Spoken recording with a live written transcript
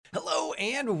Hello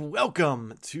and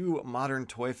welcome to Modern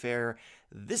Toy Fair.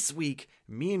 This week,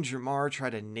 me and Jamar try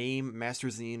to name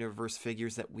Masters of the Universe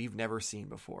figures that we've never seen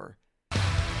before.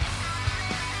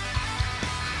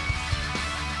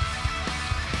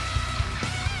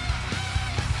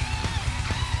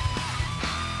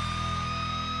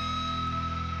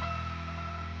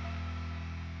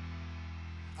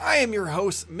 I am your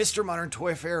host, Mr. Modern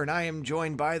Toy Fair, and I am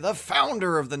joined by the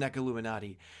founder of the NEC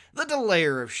Illuminati, the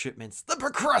delayer of shipments, the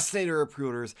procrastinator of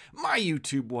pre-orders, my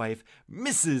YouTube wife,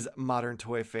 Mrs. Modern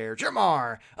Toy Fair,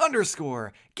 Jamar_Games.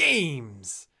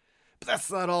 But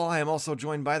that's not all. I am also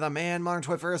joined by the man Modern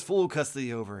Toy Fair has full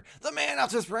custody over, the man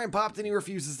out his prime popped and he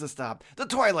refuses to stop, the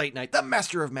Twilight Knight, the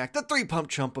master of Mac, the three-pump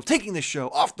chump of taking the show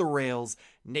off the rails,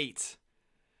 Nate.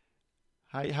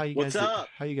 How you What's guys up?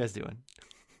 How you guys doing?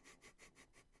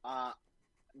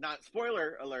 Not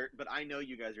spoiler alert, but I know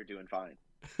you guys are doing fine.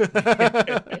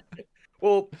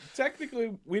 Well,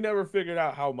 technically, we never figured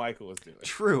out how Michael was doing.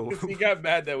 True. He got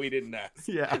mad that we didn't ask.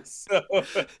 Yeah. So,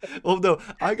 Well, no,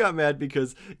 I got mad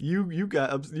because you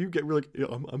get really yeah,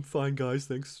 I'm fine, guys.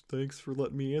 Thanks for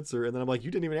letting me answer. And then I'm like, you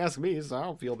didn't even ask me, so I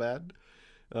don't feel bad.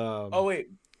 oh wait,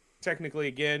 technically,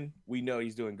 again, we know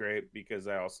he's doing great because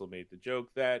I also made the joke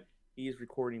that he's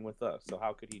recording with us. So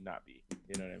how could he not be?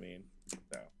 You know what I mean?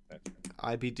 So that's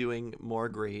I'd be doing more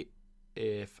great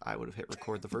if I would have hit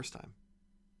record the first time.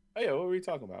 Oh yeah, what were we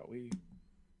talking about? We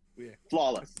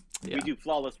Flawless. Yeah. We do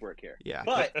flawless work here. Yeah.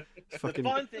 But Fucking the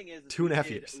fun thing is 2.5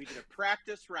 years. We did a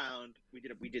practice round.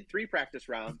 We did 3 practice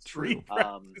rounds. True.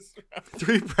 Um,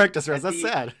 3 practice rounds. That's the-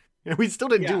 sad. We still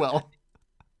didn't do Yeah. well.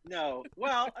 No,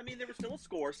 well, I mean, there was still a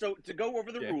score. So to go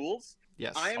over the Yeah. rules,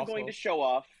 Yes. I am Also- going to show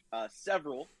off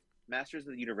several Masters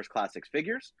of the Universe Classics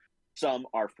figures. Some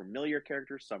are familiar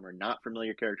characters, some are not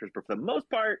familiar characters, but for the most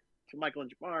part, for Michael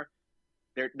and Jamar,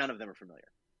 none of them are familiar.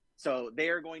 So they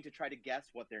are going to try to guess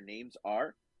what their names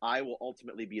are. I will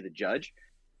ultimately be the judge.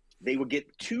 They will get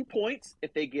 2 points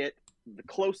if they get the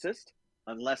closest,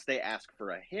 unless they ask for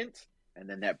a hint, and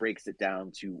then that breaks it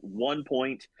down to 1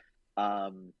 point.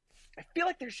 I feel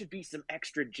like there should be some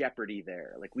extra jeopardy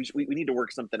there. Like we need to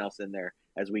work something else in there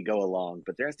as we go along.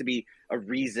 But there has to be a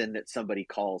reason that somebody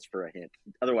calls for a hint.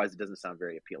 Otherwise, it doesn't sound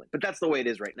very appealing. But that's the way it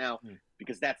is right now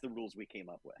because that's the rules we came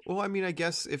up with. Well, I mean, I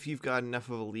guess if you've got enough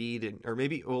of a lead, or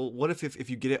maybe, well, what if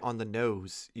you get it on the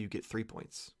nose, you get 3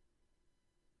 points?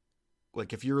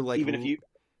 Like if you're like, Even if you,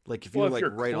 like if well, you're if like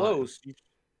you're right close,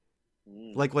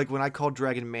 on, like when I called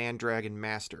Dragon Man, Dragon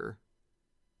Master,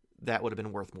 that would have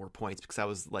been worth more points because I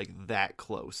was like that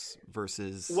close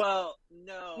versus. well,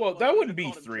 no. Well, that if you wouldn't be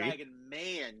called him 3. Dragon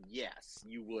Man, yes,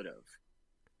 you would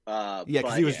have. Yeah,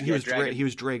 because he was Dragon. he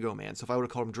was Drago Man. So if I would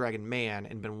have called him Dragon Man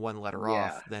and been 1 letter Yeah.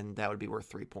 off, then that would be worth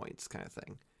 3 points, kind of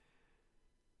thing.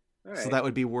 All So right. that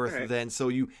would be worth All right. then. So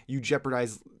you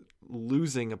jeopardize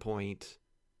losing a point,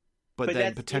 but then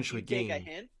that's potentially if you take a gain.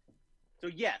 hint. So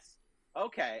yes,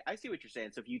 okay, I see what you're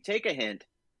saying. So if you take a hint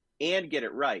and get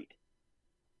it right,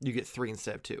 You get 3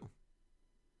 instead of 2.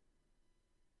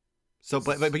 So,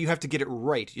 but you have to get it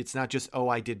right. It's not just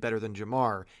I did better than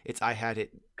Jamar. It's I had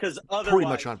it. because Pretty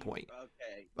much on point.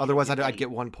 Okay. Otherwise, You I'd get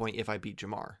 1 point if I beat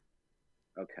Jamar.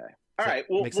 Okay. All that right.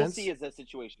 We'll make sense? see as that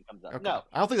situation comes up. Okay. No,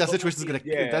 I don't think that But we'll situation is see.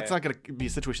 gonna. Yeah. That's not gonna be a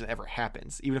situation that ever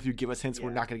happens. Even if you give us hints, we're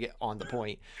Yeah. not gonna get on the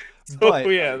point. So, But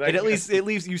yeah, it at least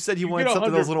you said you You wanted get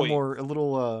something that was 100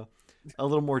 a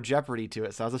little more jeopardy to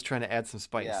it. So I was just trying to add some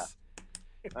spice. Yeah.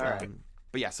 All right.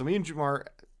 But yeah, so me and Jamar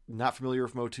not familiar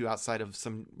with Motu outside of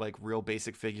some like real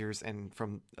basic figures, and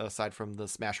from aside from the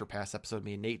Smasher Pass episode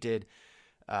me and Nate did.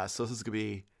 So this is gonna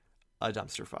be a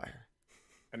dumpster fire.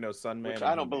 I know Sunman. Which and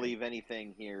I don't He-Man. believe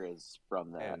anything here is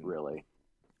from that, And- really.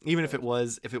 Even if it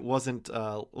wasn't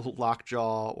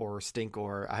Lockjaw or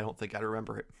Stinkor, I don't think I'd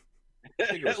remember it.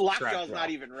 think it was Lockjaw's Trapjaw. not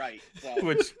even right. So.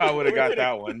 Which I would have got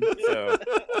that one. So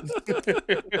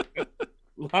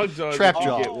Lockjaw is Trapjaw.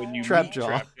 what you get when you Trapjaw. meet All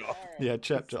right. Yeah,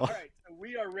 Trapjaw. All right, so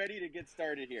we are ready to get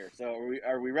started here. So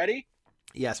are we ready?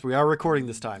 Yes, we are recording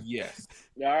this time. Yes.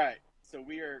 All right. So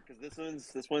we are, because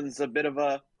this one's a bit of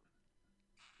a.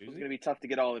 It's going to be tough to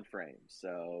get all in frame.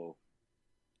 So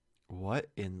What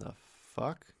in the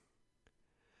fuck?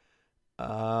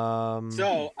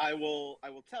 So I will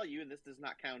tell you, and this does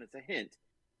not count as a hint.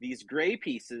 These gray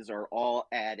pieces are all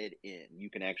added in. You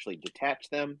can actually detach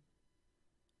them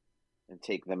and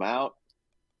take them out.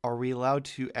 Are we allowed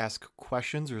to ask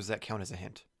questions, or does that count as a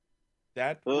hint?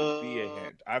 That would be a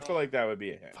hint. I feel like that would be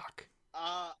a hint. Fuck.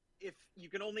 If you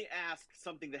can only ask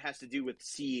something that has to do with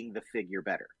seeing the figure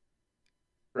better,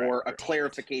 Right, or a right.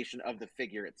 clarification of the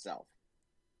figure itself.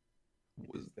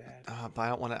 What is that? But I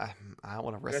don't want to. I don't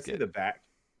want to Did I risk see it. the back?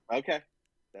 Okay,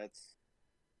 that's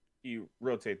You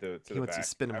rotate to He the wants back. to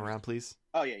spin him around, please.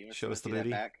 Oh yeah, you want Show to us the see that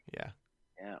booty. back? Yeah.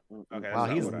 Yeah. Okay, Wow,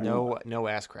 that's he's not what I- no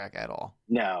ass crack at all.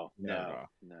 No, No,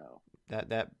 no, no.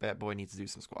 That boy needs to do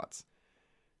some squats.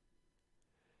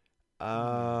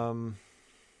 Extendo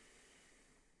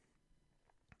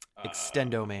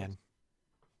Man.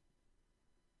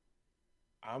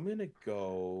 I'm gonna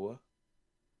go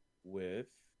with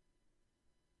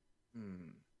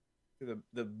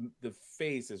the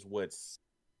face is what's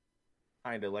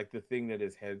kind of like the thing that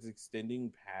his head's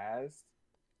extending past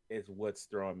is what's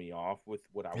throwing me off with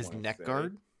what I His want to neck say.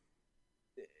 guard.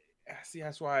 See,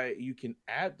 that's why you can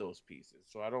add those pieces.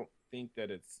 So I don't think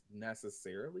that it's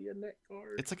necessarily a neck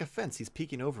guard. It's like a fence. He's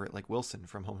peeking over it like Wilson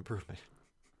from Home Improvement.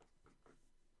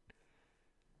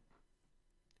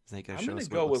 I'm gonna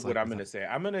go with what I'm gonna say.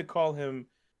 I'm gonna call him.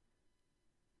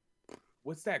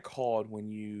 What's that called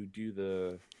when you do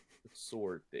the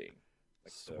sword thing?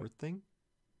 Like sword thing?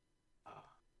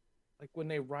 Like when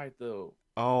they ride the.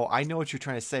 Oh, I know what you're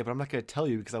trying to say, but I'm not gonna tell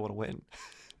you because I want to win.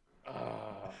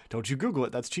 Don't you Google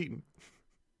it? That's cheating.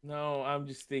 No, I'm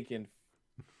just thinking.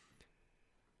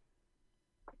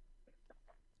 I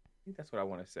think that's what I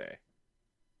want to say.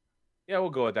 Yeah, we'll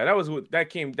go with that. That was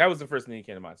the first thing that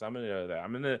came to mind. So I'm gonna go with that.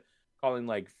 I'm gonna call him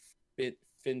like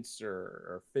fencer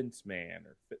or fence man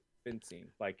or fencing,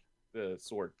 like the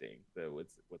sword thing.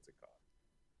 What's it called?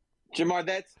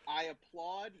 Jamar, I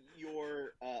applaud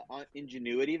your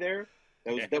ingenuity there.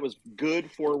 That was good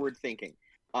forward thinking.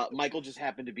 Michael just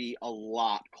happened to be a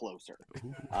lot closer.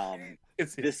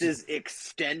 This is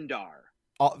Extendar.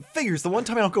 Figures. The one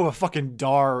time I don't go a fucking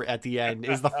dar at the end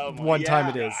is the one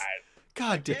time it is.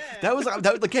 God damn. That was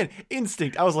again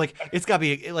instinct. I was like, it's gotta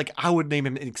be like I would name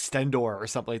him an Extendor or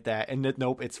something like that. And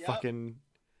nope, it's fucking.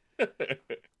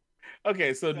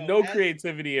 Okay, so no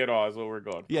creativity at all is what we're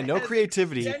going for. Yeah, no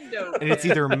creativity, and it's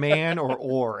either man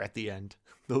or at the end.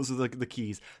 Those are the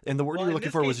keys. And the word you were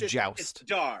looking for was joust. It's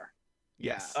dar.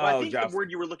 Yes. Yeah. I think the word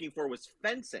you were looking for was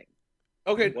fencing.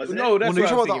 Okay, no, that's well, what you're I was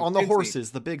talking thinking, about on the fencing.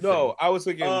 horses, the big thing. No, I was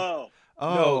thinking. Oh, so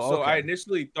okay. I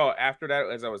initially thought after that,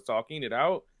 as I was talking it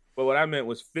out, but what I meant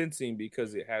was fencing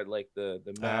because it had like the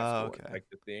mask on, like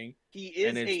the thing. He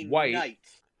is a white. knight,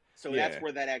 so that's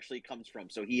where that actually comes from.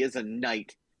 So he is a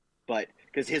knight, but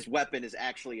because his weapon is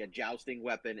actually a jousting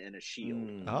weapon and a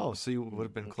shield. Oh, so you would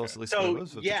have been close at least so,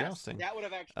 with the yes, jousting. that would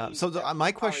have actually. So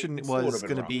my question was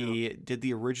going to be: wrong. did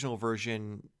the original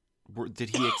version? Did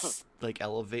he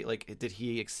elevate? Like, did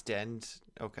he extend?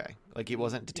 Okay, like it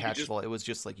wasn't detachable. It was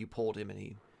just like you pulled him and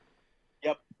he.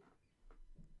 Yep.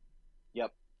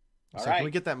 So can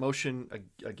we get that motion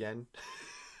again?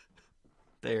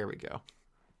 There we go.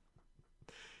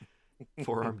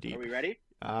 Forearm deep. Are we ready?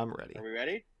 I'm ready. Are we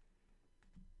ready?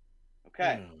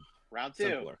 Okay. Round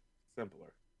two.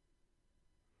 Simpler.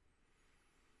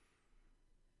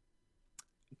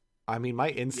 I mean, my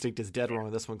instinct is dead wrong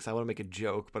on this one because I want to make a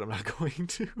joke, but I'm not going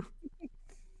to.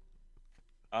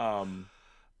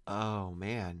 Oh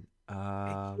man.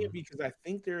 I can't because I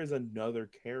think there is another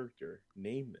character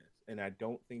named this, and I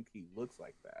don't think he looks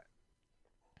like that.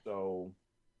 So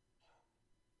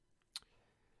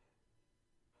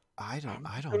I don't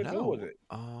know. Go with it.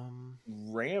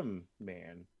 Ram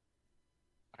Man.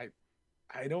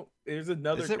 I don't. There's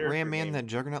another. Is it Ram Man, name. that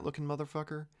juggernaut looking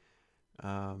motherfucker?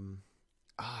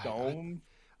 Dome.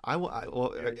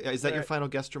 Is that your final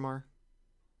guess, Jamar?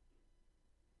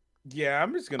 Yeah,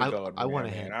 I'm just gonna go. With I want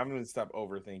Ram to Man. hint. I'm gonna stop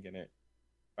overthinking it.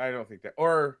 I don't think that.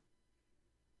 Or.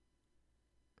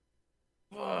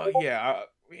 Yeah.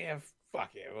 Fuck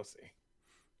yeah. We'll see.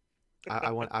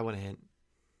 I want to hint.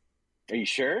 Are you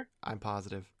sure? I'm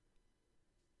positive.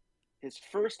 His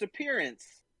first appearance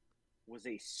was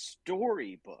a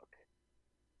storybook.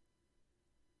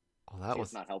 Oh, that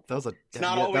was not helpful. That was it's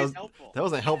not always helpful. That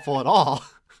wasn't helpful at all.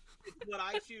 It's what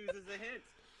I choose as a hint.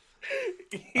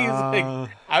 He's like,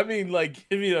 I mean, like,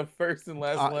 give me the first and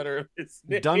last letter of his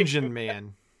name. Dungeon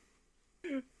Man.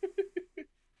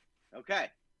 Okay.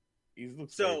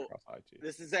 So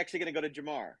this is actually going to go to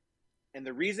Jamar. And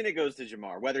the reason it goes to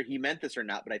Jamar, whether he meant this or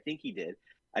not, but I think he did.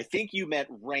 I think you meant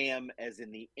ram as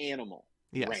in the animal.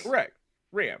 Yes. Ram. Correct.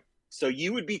 Ram. So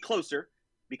you would be closer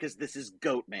because this is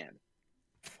Goat Man.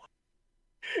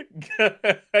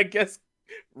 I guess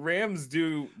rams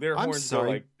do their I'm horns sorry.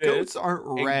 go like this. Goats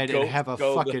aren't red and have a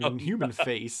fucking human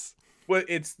face. Well,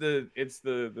 it's the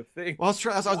thing. Well,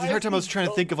 I was trying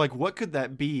to think of like what could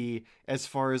that be as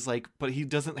far as like, but he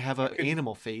doesn't have an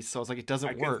animal face, so I was like, it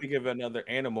doesn't work. I think of another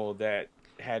animal that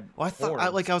had. Well, I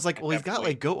was like, well, he's got point.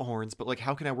 like goat horns, but like,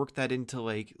 how can I work that into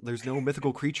like? There's no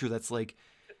mythical creature that's like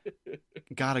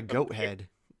got a goat head.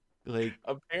 Like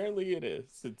apparently it is.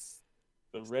 It's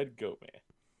the red goat man.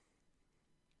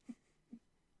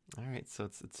 All right, so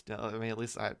it's. I mean, at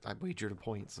least I wagered a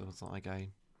point, so it's not like I.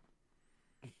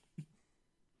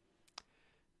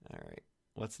 All right,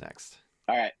 what's next?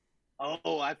 All right.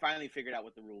 Oh, I finally figured out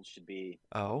what the rules should be,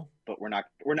 Oh, but we're not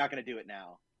going to do it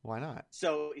now. why not?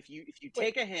 So if you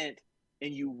take a hint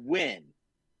and you win,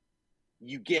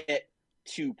 you get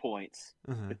 2 points,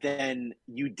 but then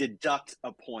you deduct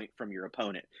a point from your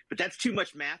opponent. But that's too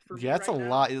much math for me. Yeah, that's right a now,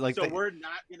 lot. Like, so we're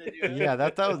not gonna do it. Yeah,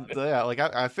 that was yeah. Like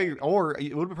I figured, or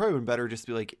it would have probably been better just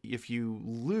to be like, if you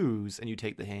lose and you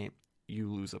take the hint,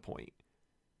 you lose a point.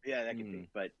 Yeah, that could be.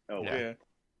 But Yeah.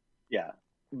 yeah.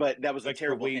 But that was Like a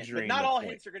terrible hint. But wagering not the all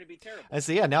point. hints are going to be terrible. I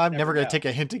say, yeah. Now I'm never gonna know. take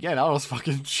a hint again. I was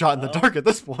fucking shot in the No. dark at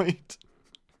this point.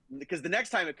 Because the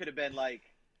next time it could have been like,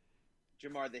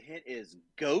 Jamar, the hint is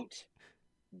goat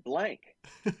blank.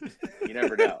 You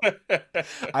never know.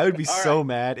 I would be All so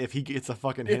mad if he gets a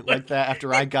fucking hint like that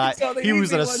after I got. So the He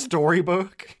was in a easy one.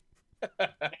 storybook. All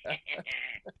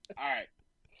right.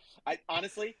 I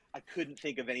honestly, I couldn't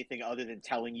think of anything other than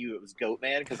telling you it was Goat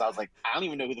Man because I was like, I don't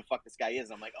even know who the fuck this guy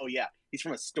is. I'm like, oh yeah, he's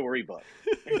from a storybook.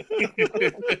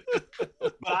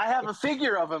 But I have a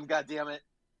figure of him. God damn it!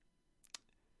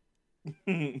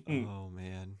 Oh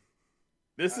man.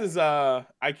 This is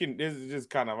this is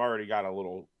just kind of already got a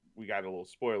little. We got a little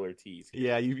spoiler tease.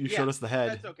 Yeah, you showed us the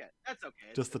head. That's okay. That's okay.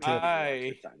 Just the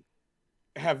It's tip.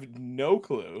 I have no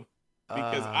clue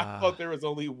because I Uh, thought there was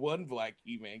only one Black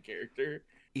He-Man character.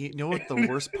 You know what the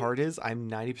worst part is? I'm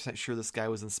 90% sure this guy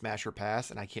was in Smash or Pass,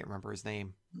 and I can't remember his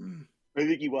name. I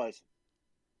think he was.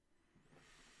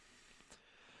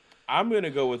 I'm gonna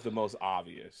go with the most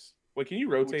obvious. Wait, can you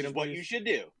Which rotate is him? what Please? you should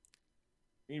do.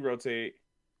 Can you rotate?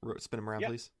 Spin him around, Yep.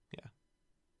 please. Yeah.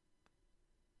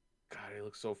 God, he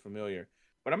looks so familiar.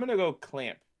 But I'm gonna go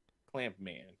Clamp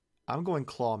Man. I'm going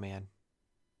Claw Man.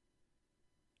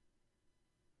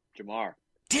 Jamar,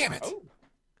 Damn it! Oh,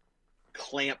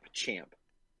 Clamp Champ.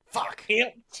 Fuck!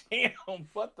 Clamp Champ.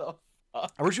 What the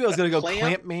fuck? Originally, I was gonna go Clamp?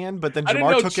 Clamp Man, but then I didn't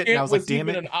Jamar know took Champ it, and I was like, "Damn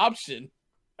even it!" an option.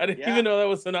 I didn't Yeah. even know that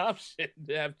was an option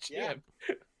to have Yeah. Champ.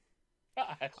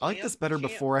 Gosh. I like this better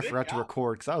Champ, before I good forgot to job.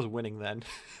 record because I was winning then.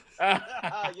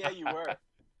 Yeah, you were.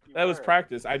 You That was were.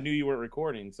 practice. I knew you weren't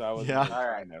recording, so I wasn't Yeah. really All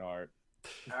trying that hard.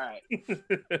 All right.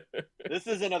 This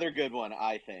is another good one,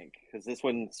 I think, because this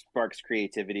one sparks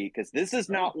creativity. Because this is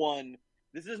not one.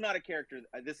 This is not a character.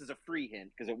 This is a free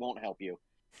hint because it won't help you.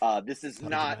 This is Doesn't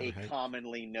not matter, a right?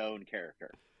 commonly known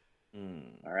character.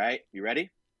 Mm. All right, you ready?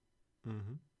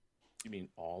 Mm-hmm. You mean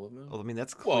all of them? Well, I mean,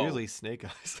 that's Whoa. clearly Snake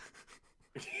Eyes.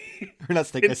 Or not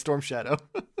Snake Eyes, Storm Shadow.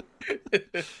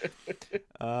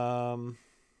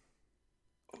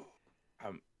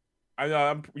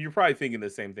 You're probably thinking the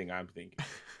same thing I'm thinking.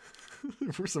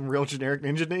 For some real generic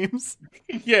ninja names.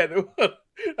 Yeah,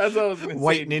 that's what I was gonna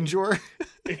White say. Ninja.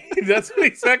 That's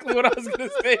exactly what I was gonna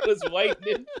say. Was White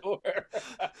Ninja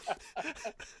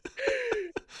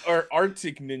or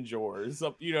Arctic Ninja or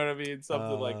something? You know what I mean?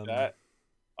 Something like that.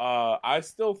 I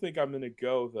still think I'm gonna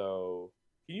go though.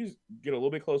 Can you get a little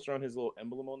bit closer on his little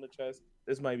emblem on the chest?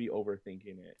 This might be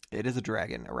overthinking it. It is a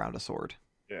dragon around a sword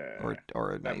Yeah,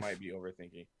 or a that knife. might be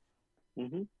overthinking.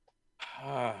 Mm-hmm.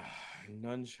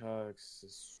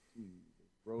 Nunchucks,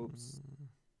 ropes.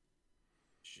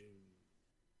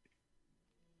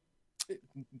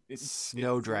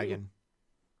 Snow dragon.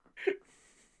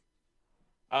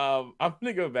 I'm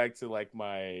gonna go back to like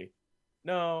my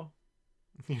no.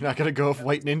 You're not gonna go with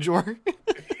White Ninja.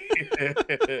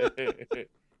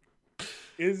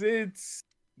 Is it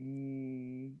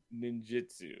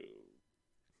ninjutsu?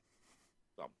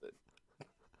 Something.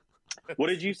 What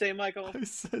did you say, Michael? I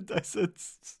said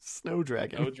snow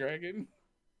dragon. No dragon.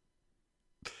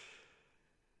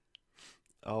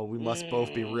 Oh, we must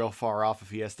both be real far off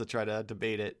if he has to try to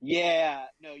debate it. Yeah,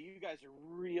 no, you guys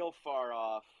are real far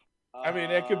off. I mean,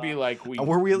 that could be like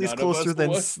Were we at least none of us closer than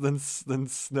was. than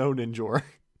Snow Ninja?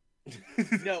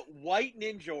 No, White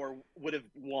Ninja would have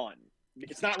won.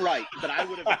 It's not right, but I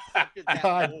would have accepted that.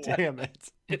 God more. damn it!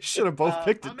 We should have both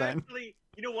picked it I'm then. Actually,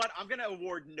 you know what? I'm gonna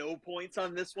award no points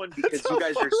on this one because so you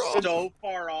guys far are off. so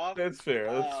far off. That's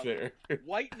fair. That's fair.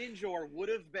 White Ninja would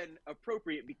have been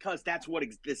appropriate because that's what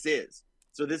this is.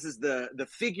 So this is the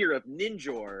figure of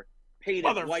Ninja painted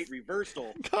Mother- white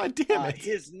reversal. God damn it!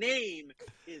 His name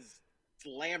is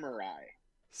Slamurai.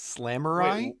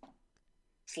 Slamurai? Wait,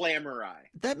 Slamurai.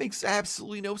 That makes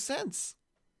absolutely no sense.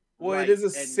 well, Right, it is a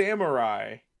and-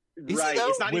 samurai. Is Right. he though?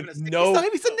 It's not With even a no- He's not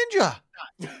even he's a ninja.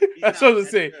 He's That's not. what I was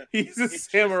saying. That's He's a it's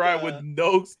just samurai a- with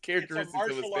no It's a characteristics of a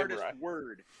martial artist samurai.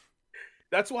 word.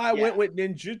 That's why I Yeah. went with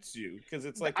ninjutsu because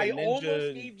it's like a I ninja. almost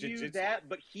gave you jujutsu. that,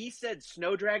 but he said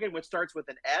snow dragon, which starts with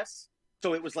an S,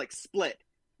 so it was like split.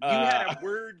 You had a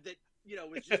word that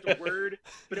was just a word,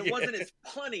 but it Yeah. wasn't as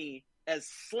punny as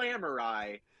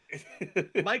Slamurai.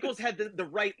 Michael's had the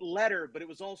right letter, but it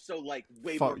was also like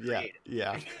way more Yeah, creative.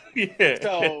 yeah. Yeah.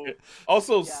 So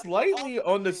also yeah, so slightly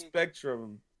on the ultimately-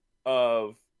 spectrum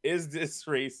of is this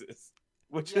racist,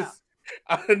 which Yeah. is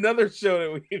another show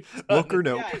that we've done. Woke or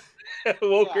nope. Yeah,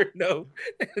 Woke Yeah. or no,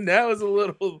 and that was a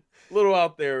little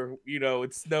out there.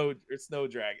 It's Snow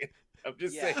Dragon. I'm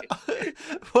just Yeah. saying.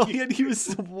 Well,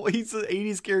 he's an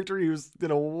 80s character. He was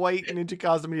in a white ninja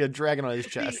costume and he had a dragon on his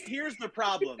See, chest. here's the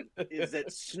problem: is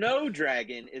that Snow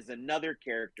Dragon is another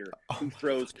character who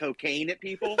throws cocaine at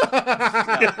people. No,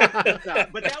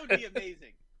 but that would be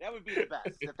amazing. That would be the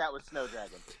best if that was Snow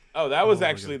Dragon. Oh, that was Oh my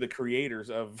actually the creators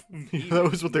of. That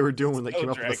was what they were doing when they Snow came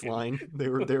up with this Dragon. line.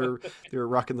 They were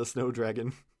rocking the Snow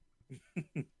Dragon.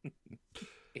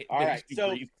 It All makes right, you so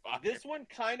breathe fire. This one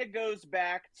kind of goes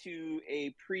back to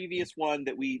a previous one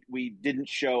that we didn't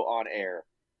show on air.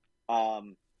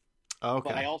 Oh, okay.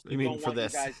 But I also you mean don't for want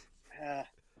this? you guys.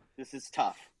 This is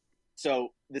tough.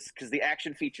 So because the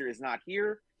action feature is not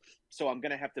here, so I'm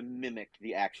gonna have to mimic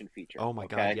the action feature. Oh my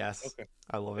okay? god, yes. Okay.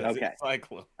 I love it. Is Okay. it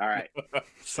Cyclone? All right.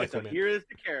 So Cyclamen. here is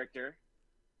the character.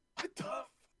 What the?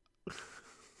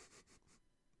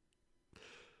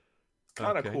 It's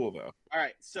kind of Okay. cool though. All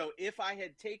right. So if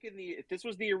this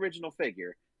was the original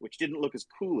figure, which didn't look as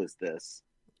cool as this,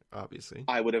 Obviously.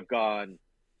 I would have gone.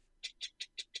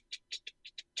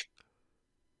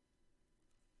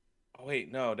 Oh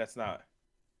wait, no, that's not.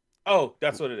 Oh,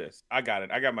 that's what it is. I got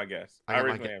it. I got my guess. I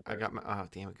raised my hand I first. got my. Oh,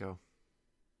 damn it, go.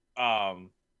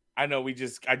 I know I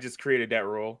just created that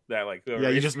rule that like. Yeah,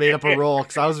 you just made up a roll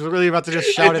because I was really about to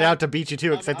just shout it out to beat you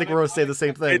too because I think we're gonna say the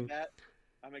same thing.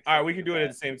 All right, we can do it at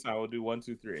the same time. We'll do 1,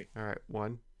 2, 3. All right,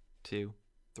 1, 2,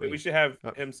 Wait, 3. we should have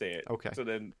Oh, him say it. okay. So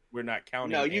then we're not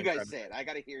counting. No, you and guys trying to- say it. I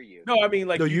got to hear you. No, I mean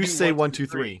like. No, you do say 1, 2,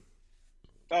 3.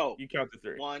 Oh, You count to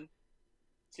 3. 1,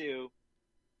 2,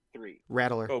 3.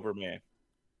 Rattler. Cobra Man.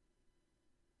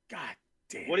 God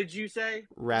damn. What did you say?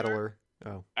 Rattler.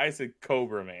 Oh. I said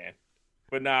Cobra Man,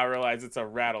 but now I realize it's a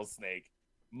rattlesnake.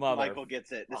 Mother. Michael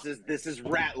gets it. This is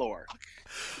Ratlore.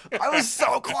 I was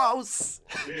so close.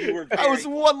 You were I was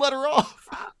very- one letter off.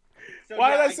 So,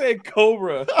 Why yeah, did I say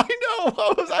Cobra? I know.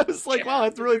 I was like, wow, I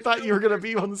really thought you were gonna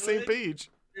be on the same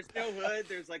page. There's no hood.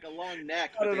 There's like a long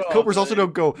neck. I but don't there's know. no Cobras also hood.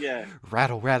 don't go Yeah.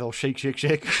 rattle, rattle, shake, shake,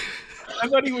 shake. I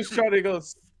thought he was trying to go.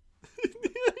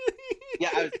 Yeah.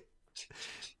 I was.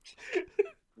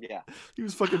 Yeah. He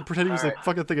was fucking pretending he was All a right.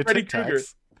 fucking thing of Freddy Tic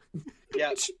Tacs.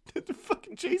 Yeah. The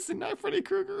fucking Jason, not Freddy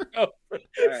Krueger. Oh,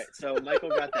 All right. So Michael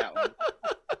got that one.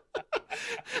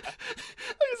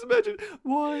 I just imagine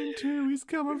 1, 2, he's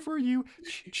coming for you.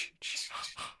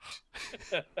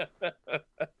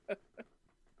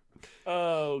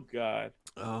 oh God.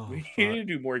 Oh, We fuck. need to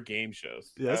do more game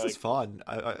shows. Yeah, this I is fun.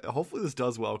 Hopefully this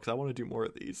does well because I want to do more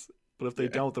of these. But if they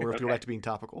don't, then we're gonna have to go Okay. back to being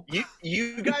topical.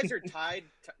 You guys are tied.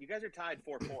 You guys are tied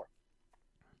 4-4.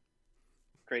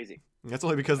 Crazy. That's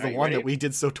only because Are the you one ready? that we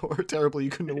did so terribly, you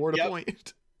couldn't award a Yep.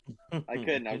 point. I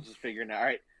couldn't. I was just figuring out. All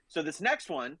right. So this next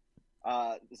one,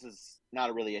 this is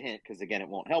not really a hint because again, it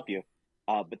won't help you.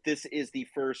 But this is the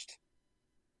first,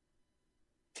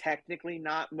 technically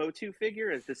not Motu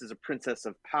figure, as this is a Princess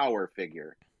of Power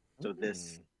figure. So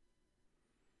this,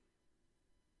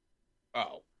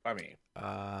 Oh, I mean,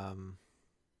 I'm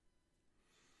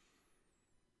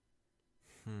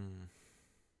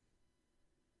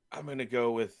gonna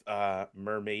go with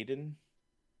Mermaiden.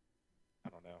 I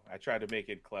don't know. I tried to make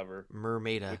it clever,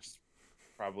 Mermaida. which is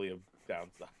probably a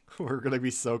downside. We're gonna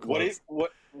be so close.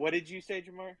 what did you say,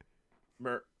 Jamar?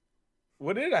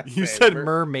 What did I say? You said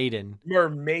mermaiden.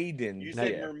 Mermaiden. You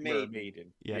said Yeah, mermaiden.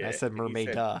 Yeah, and I said and you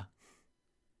mermaida.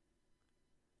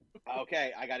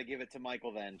 Okay, I got to give it to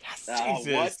Michael then. Yes.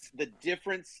 Jesus. What the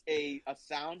difference a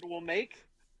sound will make?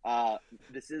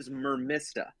 This is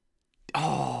Mermista.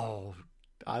 Oh,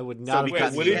 I would So not wait, have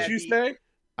gotten what that. did you say?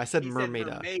 I said He said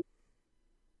mermaida. mermaid.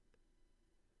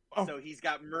 Oh. So he's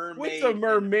got mermaid. What's a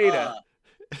mermaida?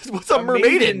 What's a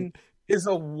mermaiden? Is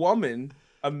a woman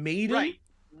a maiden?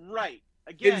 Right.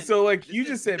 Again, And so, like, this you is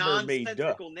just said mermaida.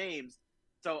 nonsensical names.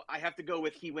 So I have to go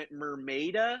with he went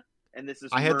mermaida, and this is.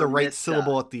 I had the right Mermista.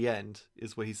 syllable at the end,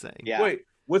 is what he's saying. Yeah. Wait,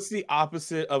 what's the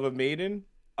opposite of a maiden?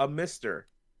 A mister.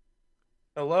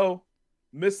 Hello,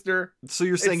 mister. So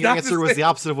you're saying It's your not the answer was same. the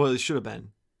opposite of what it should have been.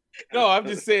 No, I'm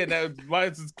just saying that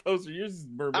mine's is closer. Yours is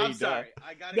mermaid. I'm sorry.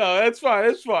 I got. No, that's fine.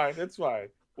 That's fine. That's fine.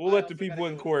 We'll let the people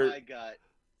in court. My gut.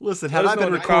 Listen, Let had us I know been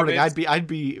in the recording, comments. I'd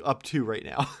be up 2 right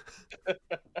now.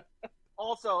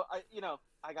 Also,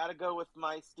 I got to go with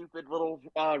my stupid little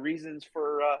reasons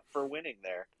for winning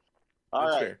there. All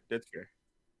That's right. fair. That's fair.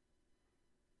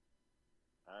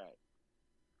 All right.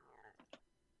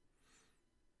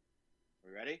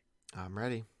 we ready? I'm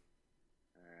ready.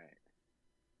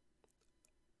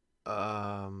 All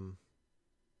right.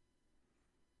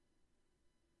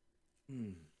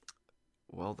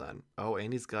 Well then. Oh,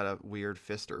 and he's got a weird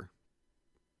fister.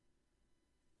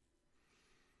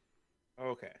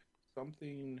 Okay.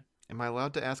 Something. Am I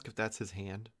allowed to ask if that's his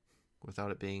hand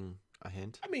without it being a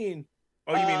hint? I mean,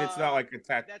 oh, you mean it's not like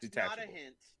That's detachable? not a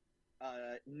hint.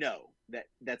 No,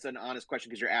 that's an honest question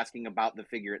because you're asking about the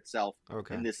figure itself,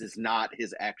 Okay. and this is not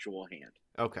his actual hand.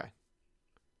 Okay.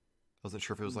 I wasn't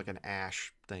sure if it was like an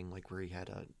Ash thing, like where he had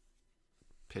a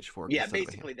pitchfork. Yeah, instead of a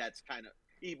basically hand. that's kind of.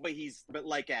 But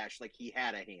like Ash, like he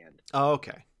had a hand. Oh,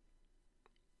 okay.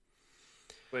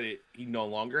 But he no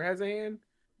longer has a hand,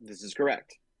 This is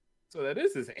correct. so that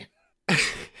is his hand.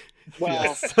 Well,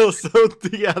 Yeah, so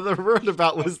yeah, the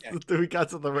roundabout was we got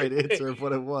to the right answer of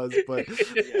what it was, but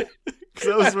Yeah.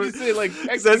 because I'm just saying, like,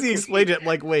 as he explained it, I'm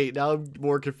like, wait, now I'm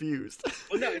more confused.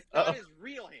 Well, no, it's not his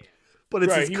real hand. But it's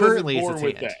Right, his, he wasn't currently it's born his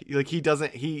with hand. that. Like he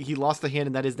doesn't he lost the hand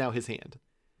and that is now his hand.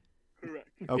 Correct.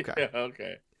 Okay, Yeah,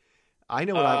 okay. I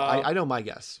know what I know my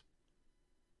guess.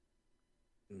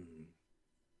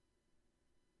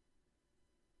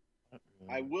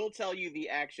 I will tell you the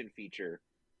action feature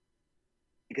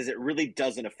because it really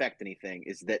doesn't affect anything.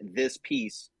 Is that this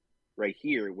piece right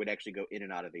here would actually go in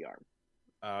and out of the arm?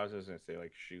 I was just gonna say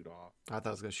like shoot off. I thought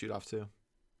I was gonna shoot off too.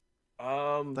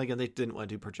 Um, Again, they didn't want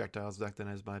to do projectiles back then,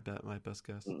 as my best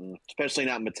guess. Especially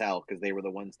not Mattel because they were the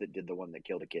ones that did the one that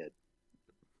killed a kid.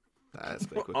 That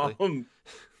escalated quickly.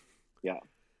 Yeah,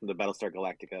 the Battlestar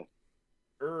Galactica.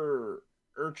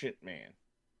 Urchin Man.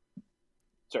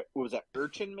 Sorry, what was that?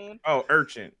 Urchin Man? Oh,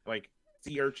 urchin, like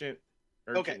sea urchin.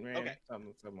 Okay, Man, okay.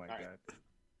 something like All that. right.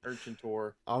 Urchin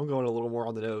Tour. I'm going a little more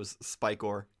on the nose.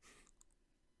 Spikor.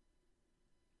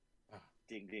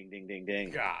 Ding, ding, ding, ding,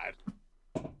 ding. God,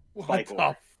 what Spikor.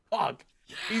 the fuck?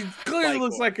 He clearly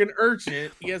looks Spikor. like an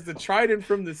urchin. He has the trident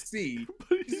from the sea.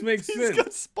 This makes He's sense.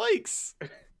 got spikes.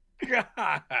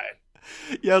 God.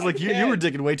 Yeah, I was like, you were Again.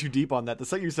 digging way too deep on that. The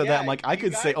second you said Yeah, that, I'm like, I you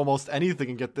could say guys- almost anything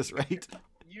and get this right.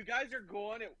 You guys are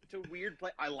going to weird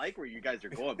places. I like where you guys are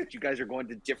going, but you guys are going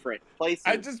to different places.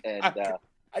 I just- and,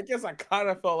 I guess I kind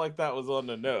of felt like that was on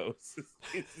the nose.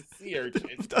 It's a sea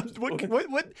urchin.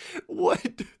 what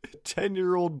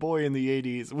 10-year-old boy in the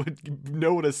 80s would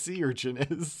know what a sea urchin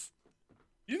is?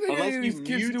 You think any unless of you these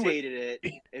kids do it? mutated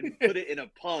it and put it in a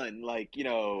pun, like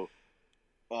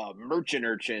merchant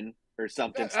urchin or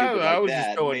something stupid I don't know, like I was that.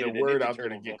 just throwing made the it an word Ninja out there to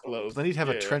Turtle get book. close. Then he'd have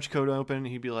a Yeah. trench coat open and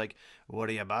he'd be like, what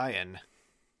are you buying?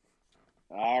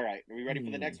 All right, are we ready for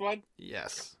the next one?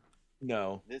 Yes.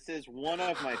 No. This is one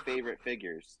of my favorite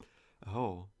figures.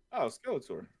 Oh. Oh,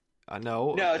 Skeletor.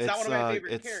 No. No, it's not one of my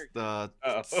favorite it's characters. the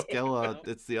Oh. Skella. Nope.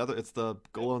 It's the other. It's the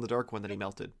glow in the dark one that he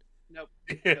melted. Nope.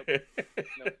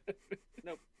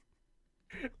 Nope.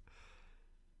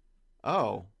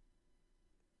 Oh.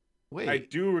 Wait. I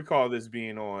do recall this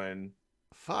being on.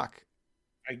 Fuck.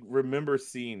 I remember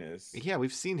seeing this. Yeah,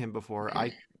 we've seen him before.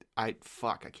 Fuck.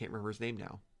 I can't remember his name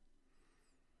now.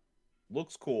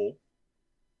 Looks cool.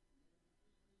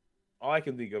 All I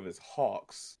can think of is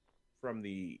Hawks from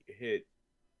the hit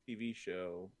TV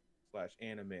show /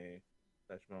 anime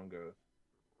 / manga,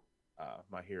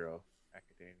 My Hero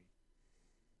Academia.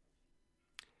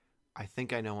 I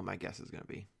think I know what my guess is going to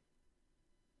be.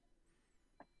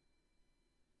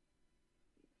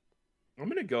 I'm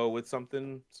gonna go with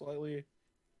something slightly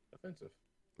offensive.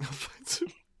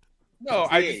 Offensive. No,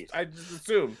 Jeez. I just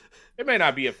assume it may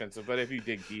not be offensive, but if you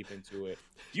dig deep into it,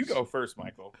 you go first,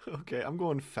 Michael. Okay, I'm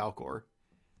going Falcor.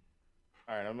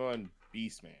 All right, I'm going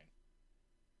Beastman.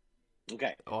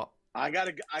 Okay, Well, I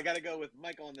gotta go with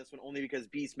Michael on this one only because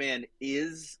Beastman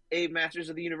is a Masters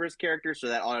of the Universe character, so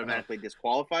that automatically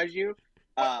disqualifies you.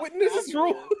 What is this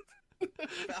rule?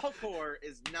 Falcor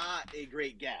is not a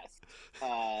great guess.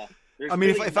 I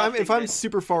mean, if I'm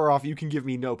super far off, you can give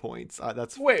me no points.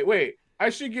 That's Wait. I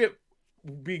should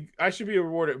be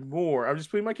rewarded more. I'm just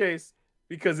pleading my case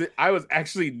because I was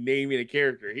actually naming a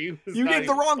character. He was you not named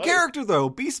the even wrong close. character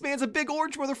though. Beastman's a big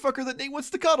orange motherfucker that Nate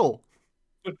wants to cuddle.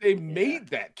 But they made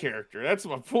that character. That's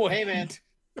my point. Hey, man.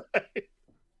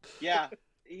 Yeah,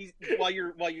 while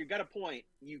you got a point,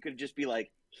 you could just be like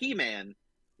He-Man.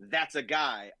 That's a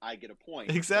guy. I get a point.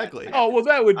 Exactly. That's- Oh well,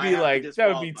 that would I be have to like that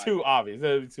would be disqualify too you. obvious.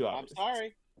 That would be too I'm obvious.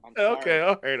 sorry. Okay,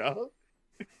 all right.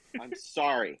 I'm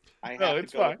sorry. I have No, to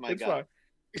it's go fine. with my It's gut.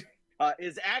 fine.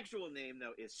 His actual name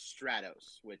though is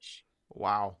Stratos, which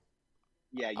Wow.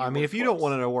 yeah. I mean, if you don't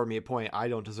want to award me a point, I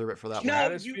don't deserve it for that one. No,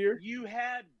 Stratosphere? you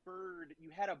had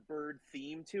a bird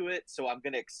theme to it, so I'm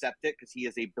going to accept it because he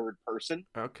is a bird person.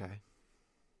 Okay.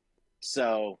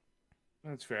 So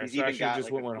That's fair. he's So I even should have got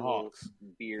just like went a with cool Hawks.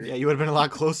 beard. Yeah, you would have been a lot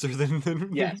closer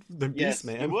than Yes. than Yes,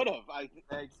 Beastman. you would have.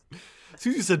 As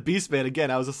soon as you said Beastman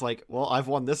again, I was just like, well, I've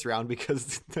won this round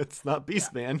because that's not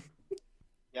Beastman.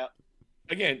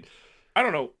 Again, I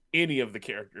don't know any of the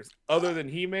characters other than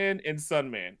He-Man and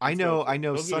Sunman. I know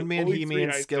Those are the Sunman, only He-Man, three I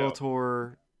know.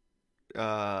 Skeletor,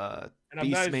 And I'm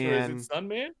not sure, Beastman, is it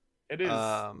Sunman? It is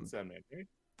um, Sunman, right?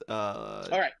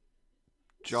 All right.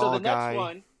 Jaw So the Guy, next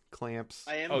one, Clamps.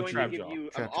 I am Oh, going to Trap give Jaw. you.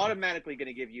 Trap I'm Jaw. automatically going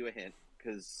to give you a hint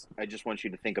because I just want you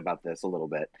to think about this a little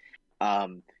bit.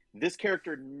 This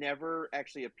character never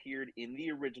actually appeared in the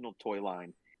original toy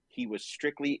line. He was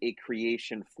strictly a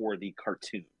creation for the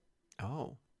cartoon.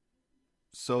 Oh.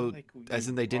 So, Like, as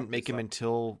in they didn't fucked make this him up.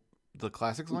 until the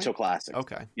Classics line? Until classics.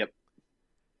 Okay. Yep.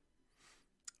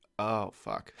 Oh,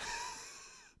 fuck.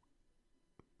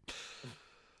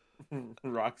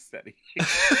 Rocksteady.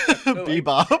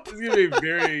 Bebop. It's gonna be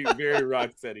very, very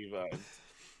Rocksteady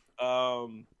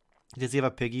vibes. Does he have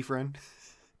a piggy friend?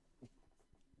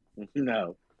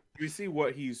 No. Do we see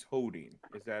what he's holding?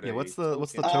 Is that Yeah, a what's the Uh,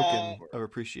 token of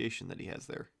appreciation that he has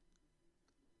there?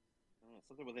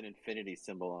 Something with an infinity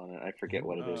symbol on it. I forget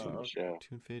what it is in the okay. show. To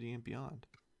infinity and beyond.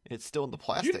 It's still in the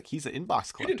plastic. He's an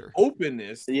inbox You didn't collector. open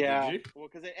this, Yeah. did you? Well,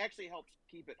 because it actually helps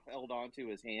keep it held onto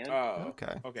his hand. Oh, Okay.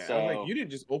 okay. I was So- like, you didn't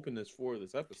just open this for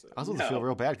this episode. I was going to feel No.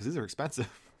 real bad because these are expensive.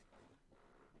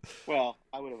 Well,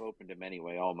 I would have opened them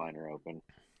anyway. All mine are open.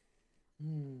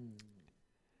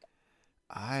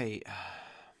 I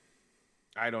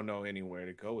don't know anywhere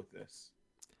to go with this.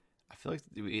 feel like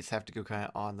we just have to go kind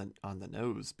of on the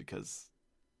nose because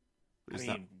I there's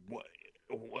mean,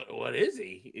 what is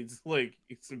he? It's like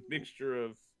it's a mixture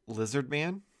of. Lizard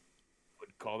Man.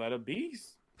 Would call that a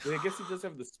beast. I guess he does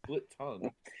have the split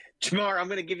tongue. Jamar, I'm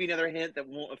going to give you another hint that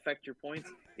won't affect your points.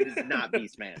 It is not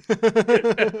Beastman.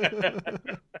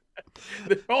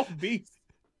 They're all beasts.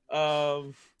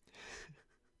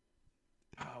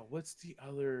 What's the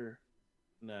other?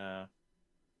 Nah.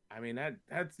 I mean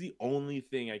that's the only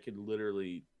thing I could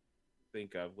literally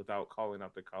think of without calling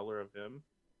out the color of him.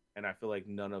 And I feel like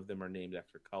none of them are named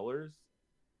after colors.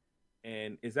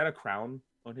 And is that a crown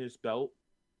on his belt?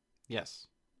 Yes.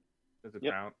 That's a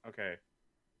Yep. crown. Okay.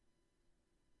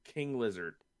 King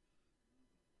Lizard.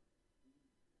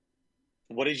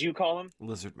 What did you call him?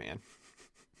 Lizard Man.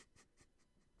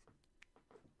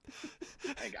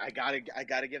 I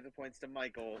gotta give the points to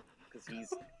Michael because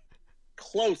he's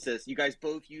closest. You guys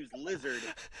both used lizard.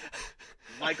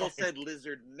 Michael said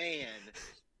lizard man.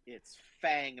 It's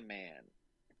Fang Man.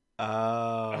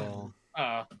 Oh.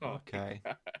 Okay. Okay.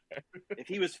 If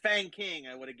he was Fang King,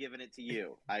 I would have given it to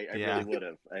you. I Yeah. really would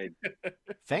have.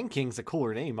 Fang King's a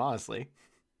cooler name, honestly.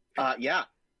 Yeah.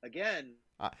 Again,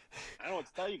 Uh, I don't know what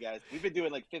to tell you guys. We've been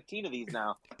doing like 15 of these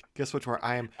now. guess which one?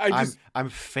 I'm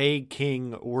Faye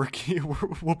King working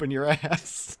whooping your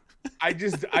ass. I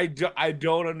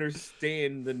don't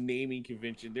understand the naming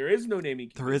convention. There is no naming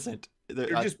convention. There isn't.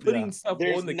 They're just putting stuff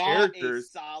There's on the not characters a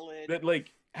solid. that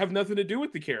like have nothing to do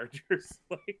with the characters.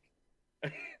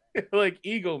 Like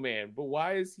Ego Man, but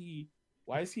why is he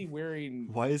wearing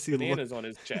Why is he bananas on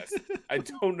his chest? I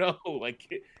don't know. Like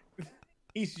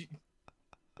he's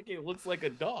like, it looks like a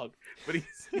dog, but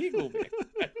he's Eagle Man.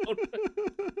 I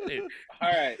don't know. All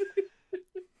right.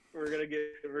 We're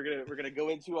gonna go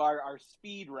into our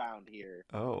speed round here.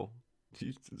 Oh.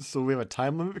 So we have a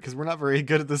time limit because we're not very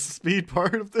good at the speed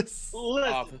part of this.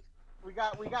 Listen, we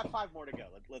got 5 more to go.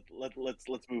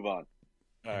 Let's move on.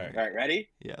 All right. All right, ready?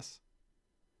 Yes.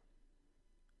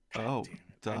 God Oh, damn it.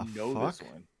 the I know fuck? this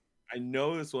one. I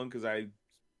know this one because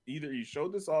either you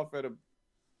showed this off at a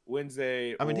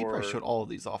Wednesday. I mean, he or... probably showed all of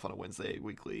these off on a Wednesday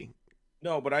weekly.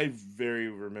 No, but I very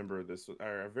remember this.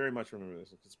 Or I very much remember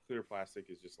this because clear plastic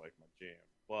is just like my jam.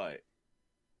 But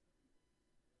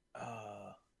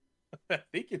I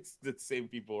think it's the same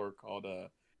people are called on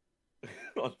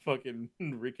fucking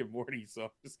Rick and Morty. So I'm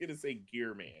just gonna say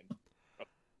Gear Man.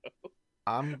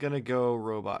 I'm gonna go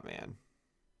Robot Man.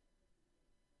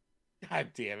 God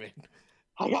damn it!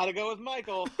 I gotta go with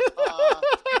Michael.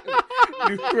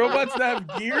 Do robots not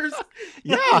have gears?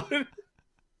 Yeah.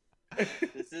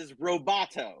 This is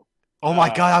Roboto. Oh my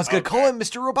god, I was gonna Okay. call him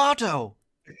Mr. Roboto.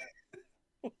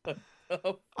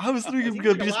 I was thinking Seems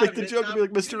gonna like a just lot make of the missed joke and be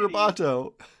like Mr.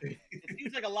 Roboto. It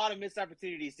seems like a lot of missed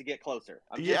opportunities to get closer.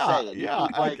 I'm just Yeah, saying. yeah.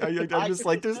 It's like, I'm I just could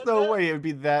like, have there's said no that. way it would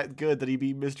be that good that he'd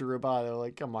be Mr. Roboto.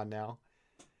 Like, come on now.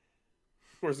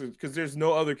 Of course, because there's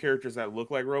no other characters that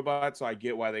look like robots, so I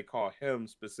get why they call him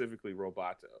specifically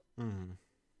Roboto. Mm.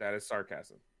 That is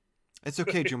sarcasm. It's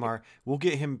okay, Jamar. We'll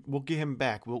get him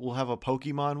back. We'll have a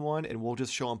Pokemon one, and we'll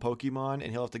just show him Pokemon, and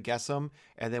he'll have to guess them,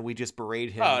 and then we just berate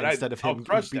him Oh, and instead of I'll him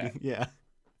crush beating. that. Yeah.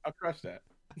 I'll crush that.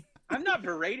 I'm not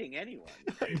berating anyone.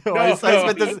 No, No, I just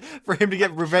meant no. this for him to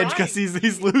get revenge because trying.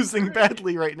 he's losing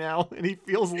badly right now and he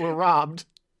feels a little robbed.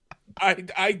 I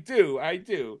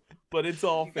do, but it's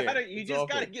all fair. You It's just all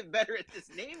gotta fair. get better at this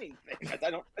naming thing. I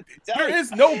don't know what to tell There you.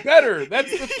 is no better. That's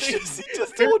the he thing.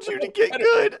 just told you to get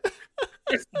good.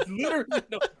 There's literally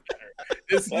no better.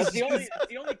 This That's is the only just,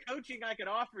 the only coaching I can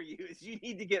offer you is you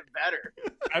need to get better.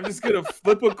 I'm just gonna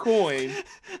flip a coin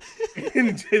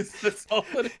and just that's all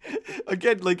it is.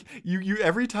 Again, like you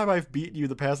every time I've beaten you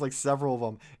the past like several of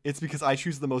them, it's because I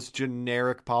choose the most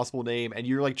generic possible name and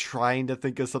you're like trying to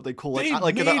think of something cool They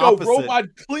like made the a opposite. robot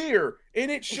clear, and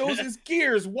it shows his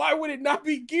gears. Why would it not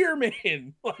be Gear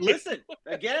Man? Like, Listen,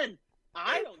 again,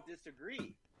 I don't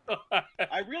disagree.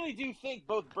 I really do think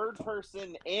both Bird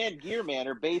Person and Gear Man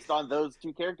are based on those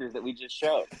two characters that we just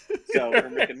showed. So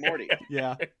from Rick and Morty,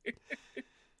 Yeah.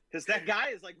 because that guy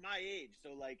is like my age.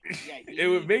 So like, yeah, it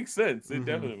would make sense. It Mhm.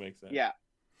 definitely makes sense. Yeah,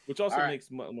 Which also All right. makes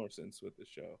more sense with the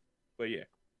show. But yeah.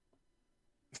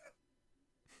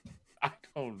 I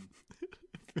don't.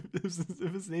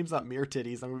 if his name's not Mirror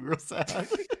Titties, I'm gonna be real sad.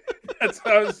 That's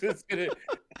what I was just gonna.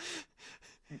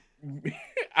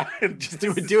 Just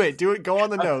do it. Go on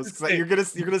the nose, because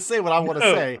you're gonna say what I want to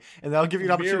No. say, and that'll give you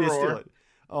an opportunity to steal Mirror. it.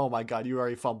 Oh my god, you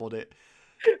already fumbled it.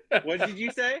 what did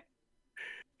you say?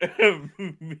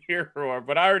 Mirror,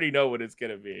 but I already know what it's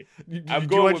gonna be. I'm do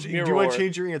going you want, with do you want Mirror. to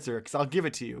change your answer? Because I'll give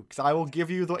it to you. Because I will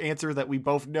give you the answer that we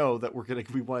both know that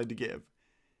we wanted to give.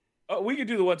 Oh, we could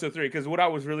do the 1, 2, 3 because what I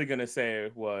was really gonna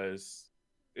say was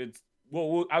it's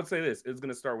I'd say this. It's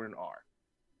gonna start with an R.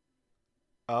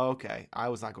 Oh, okay, I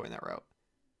was not going that route.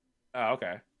 Oh,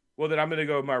 okay. Well, then I'm gonna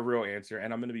go with my real answer,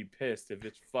 and I'm gonna be pissed if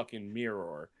it's fucking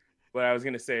Mirror. But I was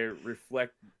gonna say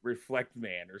reflect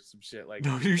man or some shit like.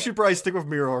 No, you should probably stick with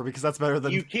Mirror because that's better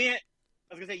than. You can't.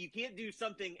 I was gonna say you can't do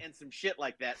something and some shit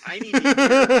like that. I need to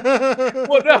hear,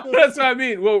 Well, no, that's what I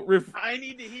mean. Well, I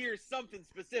need to hear something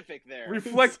specific there.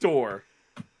 Reflector.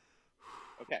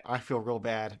 Okay, I feel real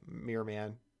bad, Mirror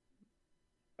Man.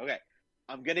 okay.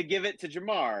 I'm gonna give it to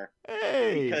Jamar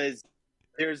Hey, because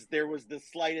there was the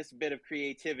slightest bit of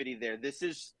creativity there. This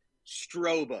is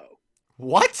Strobo.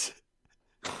 what?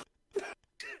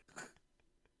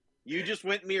 You just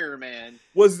went Mirror Man.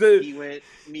 Was He went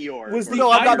Meteor. Was the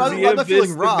No, I'm not irony of this feeling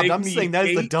to robbed. make I'm me saying that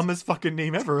is the hate- dumbest fucking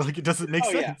name ever. Like, it doesn't make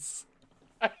Oh, yeah. sense.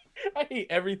 I hate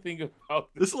everything about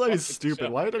This line is fucking stupid.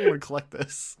 show. Why did anyone collect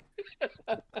this?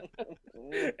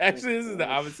 Actually, this is the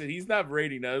opposite. He's not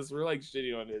rating us. We're like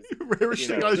shitting on his. We're You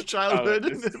shitting know, on his childhood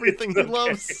and it's everything he okay.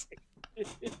 loves.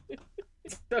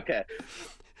 It's okay.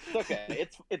 It's okay.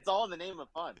 It's all in the name of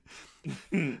fun.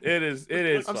 It is. It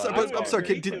is. I'm fun. sorry, I but would I'm sorry.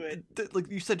 agree Did, to did- like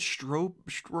you said, Strobe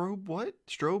what?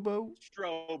 Strobo?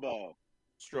 Strobo.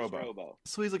 Strobo.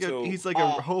 So he's like So,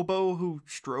 a hobo who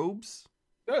strobes.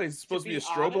 No, he's supposed to be a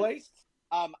strobe light.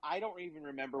 honest, I don't even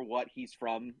remember what he's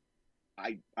from.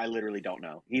 I literally don't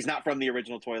know. He's not from the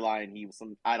original toy line. He was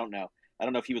some. I don't know. I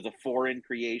don't know if he was a foreign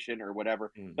creation or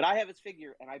whatever. Hmm. But I have his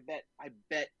figure, and I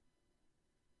bet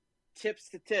tips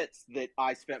to tits that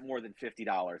I spent more than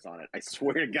 $50 on it. I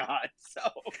swear to God. So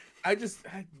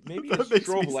Maybe a That makes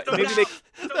me strobe light. so- Maybe they.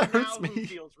 so That hurts now who me.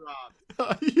 feels robbed?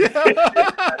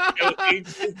 Yeah.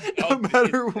 No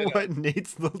matter what,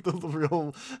 Nate's the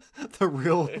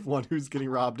real one who's getting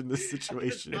robbed in this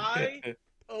situation. I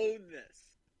own this.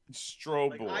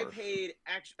 Strobe. Like I paid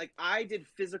I did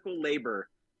physical labor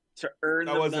to earn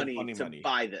That the wasn't money funny to money.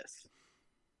 buy this.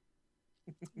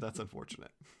 That's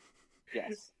unfortunate.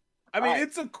 Yes. I mean, Alright,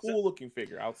 it's a cool looking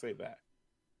figure. I'll say that.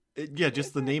 Yeah,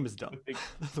 just the name is dumb.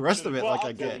 The rest of it, Well, like I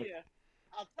I'll tell get. you-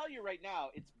 I'll tell you right now,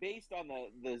 it's based on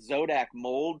the Zodak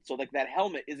mold, so like that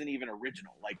helmet isn't even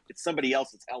original. Like it's somebody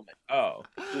else's helmet, Oh,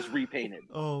 just repainted.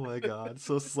 Oh my god!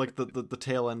 So this is like the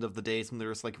tail end of the days when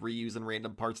they're just like reusing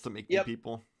random parts to make new Yep.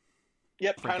 people.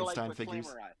 Yep, kind of like Frankenstein with figures.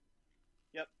 Glamour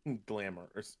Eye. glamour.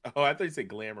 Oh, I thought you said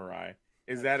glamour eye.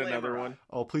 Is that another Glamour one? Eye.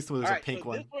 Oh, please tell me there's All right, a pink so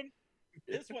one.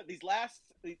 This one,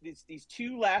 these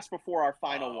two last before our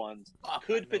final Oh, ones fuck, I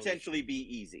could know this. potentially be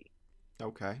easy.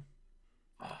 Okay.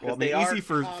 Well, I Because mean, they are easy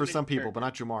for common some people, but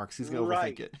not Jamar, 'cause he's gonna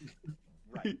Right. overthink it.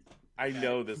 Right. I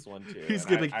know this one too. He's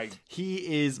and gonna. I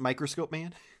He is Microscope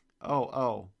Man.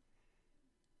 Oh.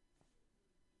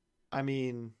 I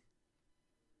mean,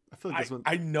 I feel like this one.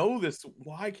 I know this.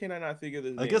 Why can I not think of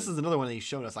this? I guess this is another one that he's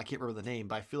shown us. I can't remember the name,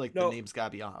 but I feel like No. the name's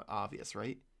gotta be obvious,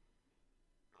 right?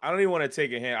 I don't even want to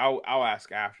take a hint. I'll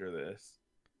ask after this,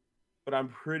 but I'm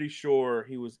pretty sure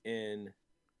he was in.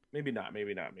 Maybe not.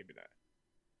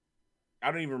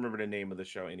 I don't even remember the name of the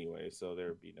show anyway, so there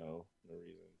would be no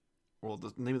reason. Well,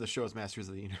 the name of the show is Masters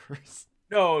of the Universe.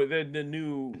 No, the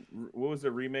new what was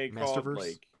the remake called? Masterverse?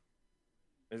 Like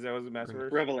Is that was the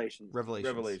Masterverse? Revelations.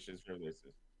 Revelations.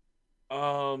 Revelations.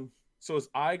 So his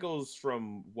eye goes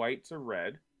from white to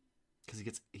red, Because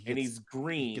and he's he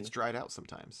green. gets dried out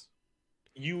sometimes.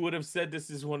 You would have said this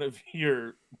is one of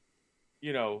your,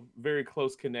 very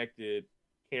close connected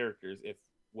characters if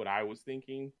what I was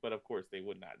thinking, but of course they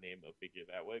would not name a figure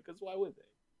that way because why would they?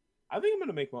 I think I'm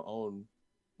gonna make my own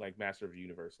like Master of the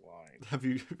Universe line. Have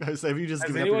you just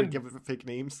given anyone... up and give fake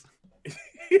names?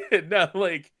 No,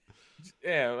 like,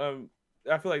 yeah,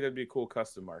 I feel like that'd be a cool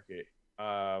custom market.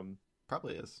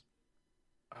 Probably is.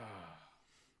 I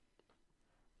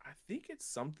think it's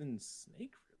something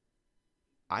snake.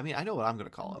 I mean, I know what I'm gonna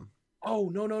call him. Oh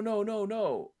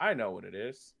no! I know what it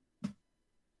is.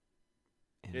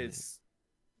 And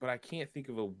but I can't think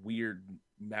of a weird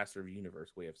Master of the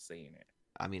Universe way of saying it.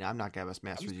 I mean, I'm not gonna have a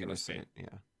Master of the Universe say it.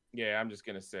 Yeah, I'm just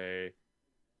gonna say.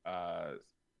 Have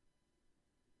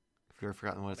you ever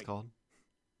forgotten what it's called?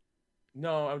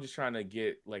 No, I'm just trying to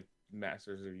get like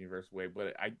Masters of the Universe way,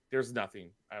 but there's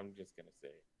nothing. I'm just gonna say.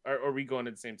 Are we going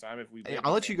at the same time? If we,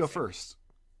 I'll let you go first.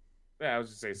 Yeah, I was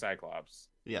just say Cyclops.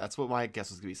 Yeah, that's what my guess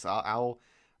was gonna be. So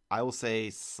I will say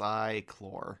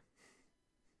Cyclor.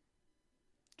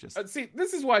 Just See,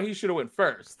 this is why he should have went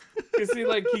first. You see,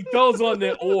 like he throws on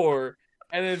the ore,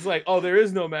 and it's like, oh, there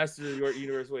is no Master of the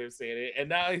Universe way of saying it, and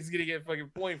now he's gonna get a fucking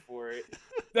point for it.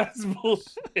 That's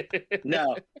bullshit.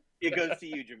 No, it goes to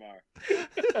you, Jamar.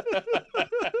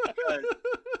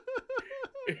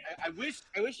 I wish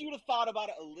you would have thought about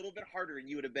it a little bit harder, and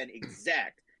you would have been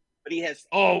exact. But he has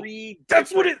three.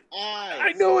 That's what it. Eyes.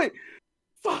 I know it.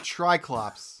 Fuck.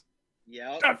 Triclops.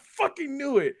 Yep. I fucking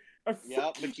knew it.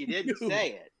 Yep, but you didn't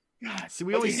say it. God. See,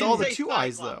 we only saw the two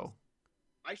eyes though.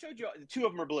 I showed you. The two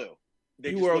of them are blue.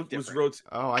 They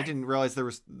Oh, I didn't realize there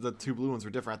was the two blue ones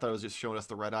were different. I thought it was just showing us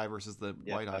the red eye versus the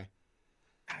white eye.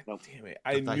 God damn it!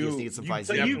 I thought knew he was needing some you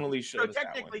visor. definitely showed us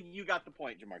technically, that one. you got the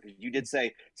point, Jamar, because you did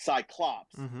say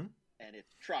Cyclops, Mm-hmm. and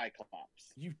it's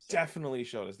Triclops. You definitely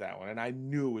showed us that one, and I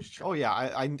knew it was true. Oh yeah,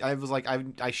 I was like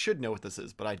I should know what this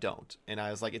is, but I don't. And I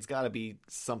was like, it's got to be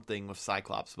something with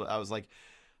Cyclops. But I was like,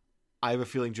 I have a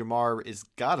feeling Jamar is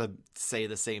gotta say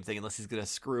the same thing unless he's gonna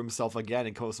screw himself again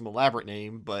and come up with some elaborate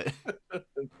name. But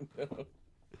No.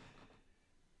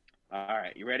 All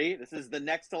right, you ready? This is the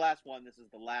next to last one. This is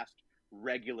the last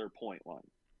regular point one.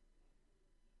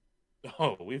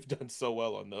 Oh, we've done so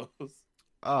well on those.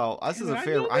 oh, this Dude, isn't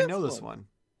fair. I know this one.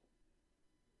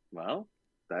 one. Well,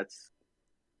 that's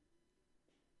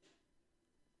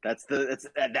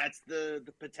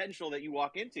the potential that you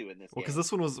walk into in this Well, game. because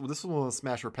this one was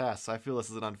smash or pass, so I feel this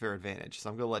is an unfair advantage. So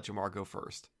I'm gonna let Jamar go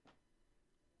first.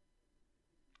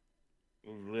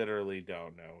 Literally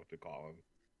don't know what to call them.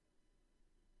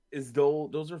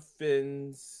 Those are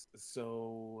fins?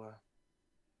 So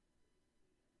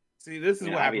see, this is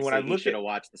what happened when I looked should at. have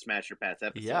watched the Smash or Pass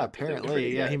episode. Yeah,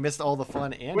 apparently, yeah, he missed all the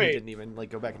fun, and he didn't even like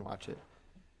go back and watch it.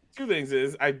 Two things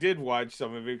is I did watch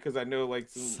some of it because I know like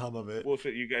Some of it.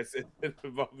 bullshit you guys said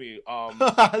about me.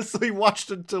 So he watched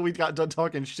it until we got done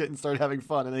talking shit and started having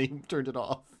fun, and then he turned it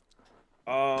off.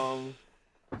 I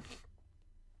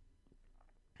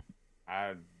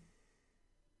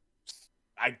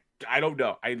don't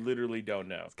know. I literally don't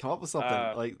know. Come up with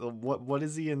something like what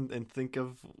is he and think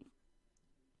of.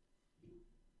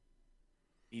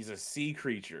 He's a sea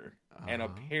creature, and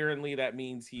apparently that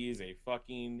means he is a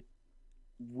fucking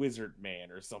wizard man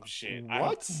or some shit.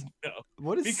 What?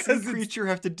 What does Because sea creature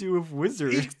have to do with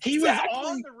wizard? He was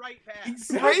on the right path.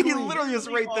 Exactly. He literally is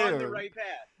right there. On the right path.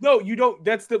 No, you don't.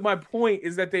 That's my point.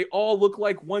 Is that they all look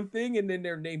like one thing, and then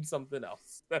they're named something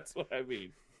else. That's what I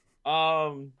mean.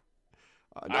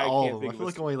 Not all of them. I of feel a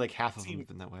like only like half of them have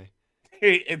been that way.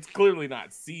 Hey, it's clearly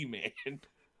not Seaman.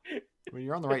 I mean,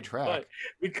 you're on the right track. But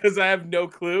because I have no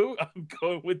clue, I'm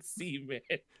going with Seaman.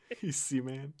 He's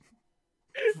Seaman.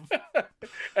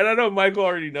 And I know Michael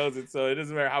already knows it, so it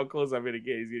doesn't matter how close I'm going to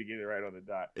get. He's going to get it right on the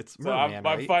dot. It's so Merman,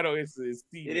 my right? final answer is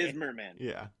Seaman. It is Merman.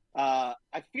 Yeah. I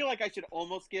feel like I should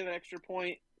almost give an extra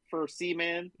point for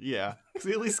Seaman. Yeah. Because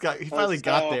he at least he finally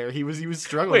got there. He was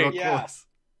struggling real close.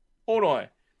 Hold on.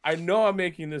 I know I'm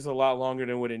making this a lot longer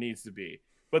than what it needs to be,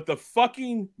 but the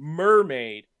fucking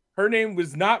mermaid, her name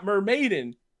was not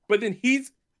Mermaiden, but then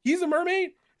he's a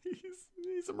mermaid?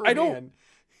 He's a merman.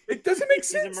 It doesn't make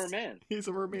sense. He's a merman. He's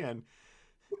a merman.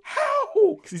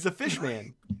 How? Because he's a fish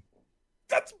man.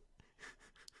 That's...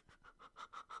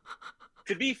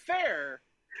 To be fair,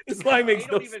 This line makes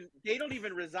they don't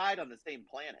even reside on the same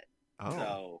planet.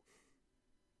 Oh.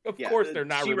 So of course they're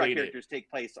not She-Ra related. characters take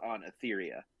place on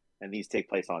Etheria, and these take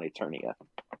place on Eternia.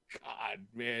 God,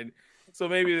 man. So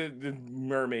maybe the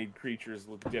mermaid creatures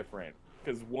look different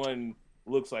because one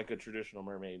looks like a traditional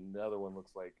mermaid, and the other one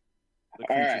looks like the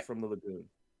All creature right. from the lagoon.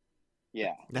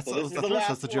 Yeah. That's So this is the that's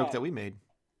last the joke one. that we made.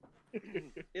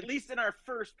 At least in our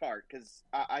first part, because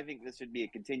I think this should be a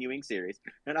continuing series,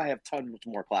 and I have tons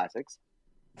more classics.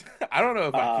 I don't know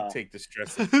if I can take the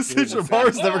stress. Of Since doing this.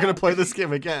 Jamar's never gonna play this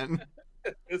game again.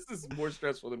 This is more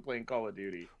stressful than playing Call of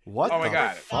Duty. What? Oh my the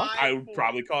god! Fuck? I would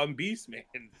probably call him Beast Man.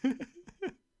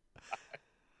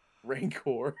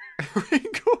 Rancor.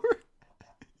 Rancor.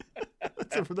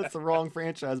 That's the wrong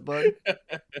franchise, bud.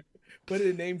 But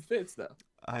the name fits though.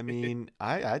 I mean,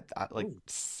 I like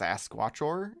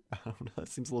Sasquatchor. I don't know. That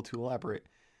seems a little too elaborate.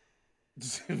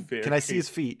 Can I see his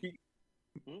feet?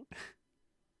 Hmm?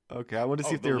 Okay, I want to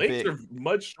see if the they were legs big. are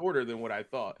much shorter than what I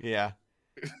thought. Yeah,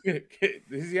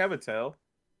 Does he have a tail?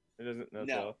 It doesn't. No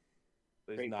No. tail.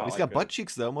 So Great not he's Oh, got a- butt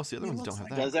cheeks though. Most of the other He ones don't looks have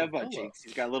He that. does have butt Gorilla. cheeks.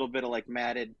 He's got a little bit of like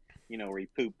matted, where he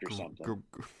pooped or Gr- something.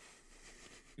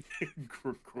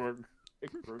 Gore.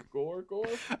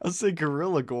 I'll say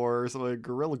Gorilla Gore or something, like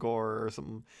Gorilla Gore or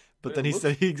something. But But then it he looks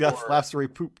said he got more- flaps where he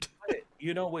pooped.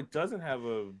 You know what doesn't have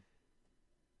a?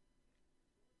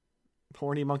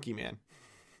 Horny monkey man.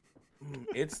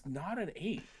 It's not an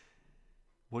ape.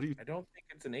 What do you? I don't think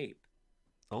it's an ape.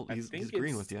 Oh, I he's think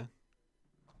agreeing it's- with you.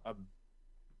 A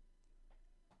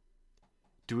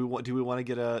Do we want to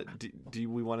get a? Do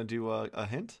we want to do a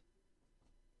hint?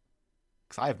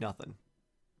 Because I have nothing.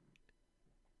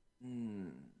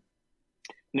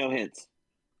 No hints.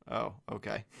 Oh,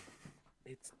 okay.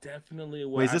 It's definitely.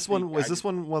 Wait, is this one? Was this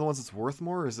one of the ones that's worth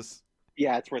more? Or is this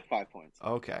Yeah, it's worth 5 points.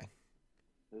 okay?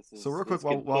 This is, So real quick, this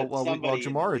could put while somebody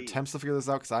in the Jamar lead. attempts to figure this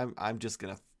out, because I'm just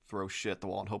gonna throw shit at the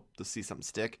wall and hope to see something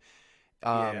stick.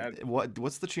 Yeah.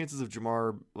 What's the chances of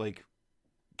Jamar like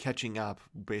catching up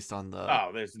based on the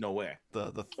Oh, there's no way.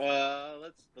 the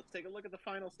Let's take a look at the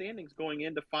final standings going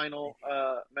into final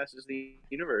Masters of the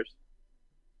Universe.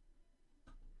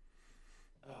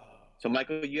 So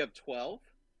Michael, you have 12.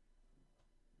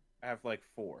 I have like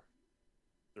 4,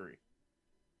 3.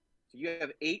 So you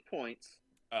have 8 points.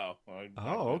 Oh.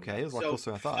 okay, it was a lot So closer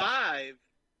than I thought. 5.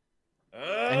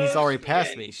 And he's already passed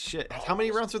shit. me. Shit. How many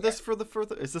rounds are this for the?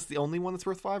 Is this the only one that's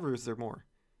worth 5, or is there more?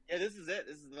 Yeah, this is it.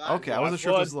 This is the last Okay, I one. wasn't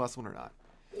sure if this was the last one or not.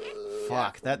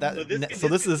 Fuck that. So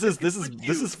this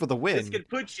This is for the win. This could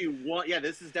put you one. Yeah,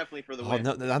 this is definitely for the Oh win.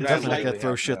 no, I'm Yeah, definitely not likely gonna throw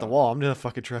have shit at the to. wall. I'm gonna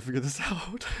fucking try to figure this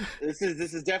out. This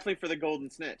is definitely for the golden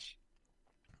snitch.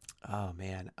 Oh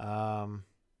man.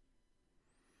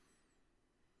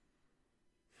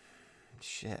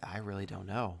 Shit, I really don't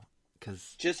know.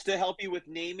 Cause Just to help you with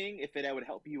naming, if it would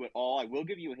help you at all, I will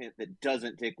give you a hint that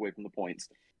doesn't take away from the points.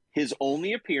 His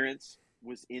only appearance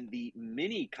was in the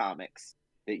mini comics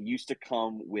that used to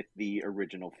come with the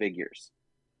original figures.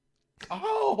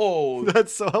 Oh,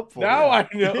 that's so helpful. now yeah.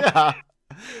 I know. Yeah.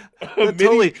 A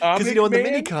Totally, mini because you know in the comic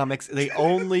mini man? comics they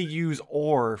only use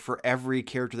or for every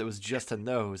character that was just a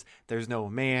nose. There's no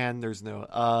man, there's no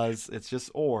us. It's just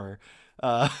or.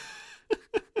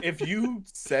 If you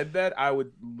said that, I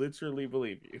would literally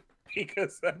believe you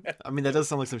because I mean that does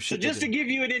sound like some So shit. just they to did. give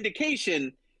you an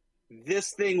indication,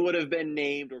 this thing would have been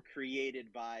named or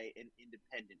created by an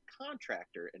independent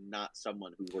contractor and not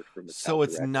someone who worked for Mattel. So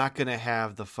it's directly. not gonna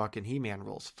have the fucking He-Man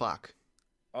rules. Fuck.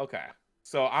 Okay,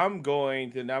 so I'm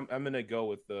gonna go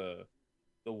with the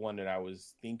one that I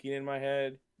was thinking in my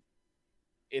head.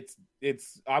 It's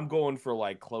I'm going for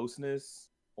like closeness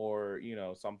or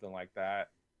something like that.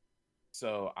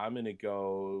 So I'm gonna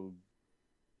go.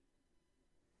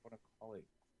 What do I call it?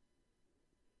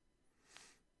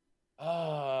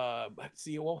 But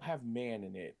see, it won't have man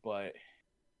in it, but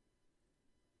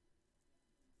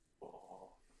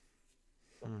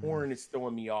the Mhm. horn is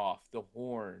throwing me off. The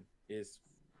horn is.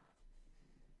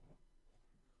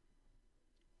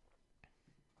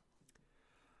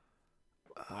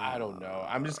 I don't know.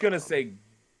 I'm just gonna say.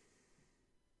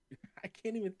 I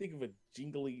can't even think of a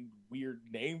jingly weird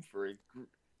name for it.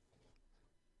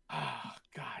 Ah,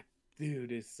 God,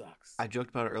 dude, it sucks. I joked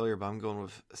about it earlier, but I'm going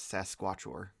with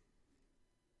Sasquatchor.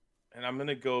 And I'm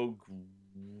gonna go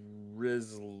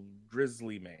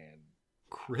Grizzly Man.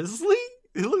 Grizzly?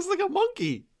 It looks like a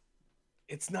monkey.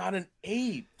 It's not an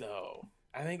ape, though.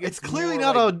 I think It's clearly more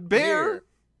not a like bear.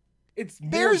 It's more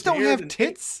Bears don't bear have than ape.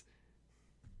 tits.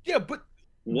 Yeah, but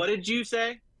What did you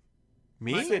say?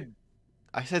 Me? I said,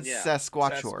 I said Yeah,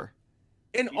 Sasquatchor.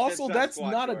 and You also said that's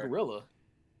not a Sasquatch, or- gorilla.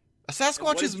 A Sasquatch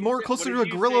What is did you more say- closer what to a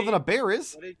did you gorilla say? than a bear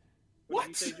is. What did What?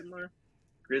 you say, Jamar?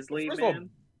 Grizzly First of all, man?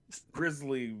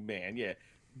 Grizzly Man, yeah.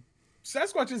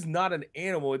 Sasquatch is not an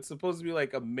animal. It's supposed to be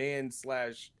like a man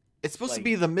slash. It's supposed to like,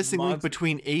 be the missing link monster.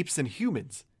 between apes and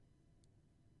humans.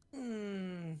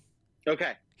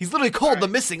 Okay. He's literally called the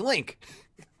Alright. missing link.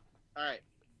 All right.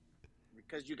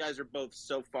 because you guys are both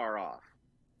so far off.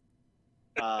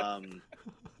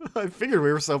 I figured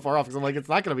we were so far off because I'm like, it's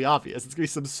not going to be obvious. It's going to be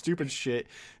some stupid shit,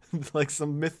 like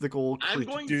some mythical I'm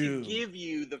creature. going to give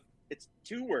you it's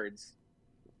 2 words.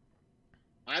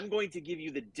 I'm going to give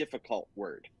you the difficult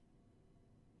word.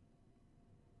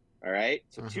 All right?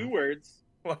 So 2 words.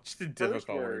 Watch the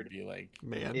difficult word be like,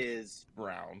 man, is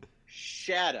brown.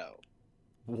 Shadow.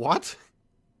 What?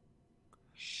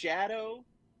 Shadow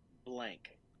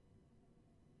blank.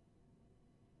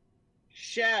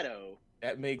 Shadow.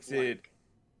 That makes blank. it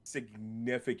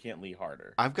significantly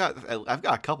harder. I've got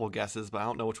a couple guesses, but I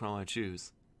don't know which one I want to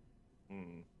choose.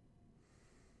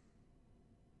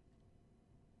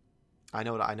 I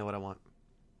know what I want.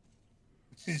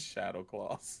 Shadow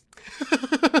Claws.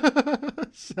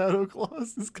 Shadow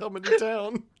Claws is coming to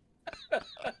town.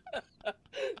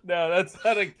 No, that's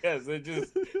not a guess. I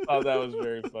just thought that was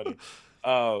very funny.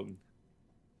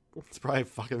 It's probably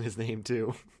fucking his name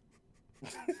too.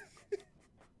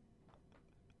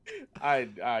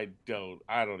 I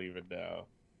don't even know.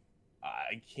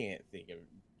 I can't think of.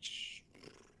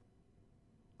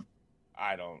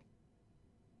 I don't.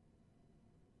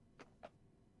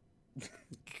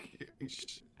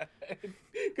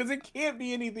 Because it can't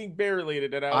be anything bear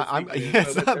related. And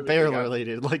it's not bear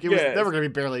related. Like it was never gonna be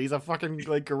bear related. He's a fucking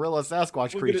like gorilla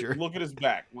Sasquatch creature. Look at his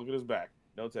back. Look at his back.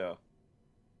 No tail.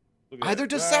 Either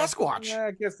does Sasquatch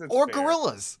I guess that's or fair.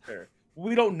 gorillas. Fair.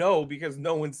 We don't know because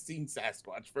no one's seen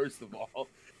Sasquatch. First of all,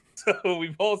 so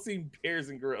we've all seen bears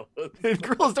and gorillas. And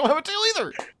gorillas don't have a tail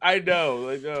either. I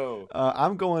know.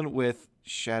 I'm going with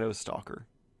Shadow Stalker.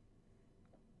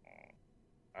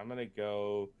 I'm gonna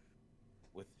go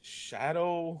with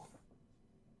Shadow.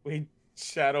 Wait,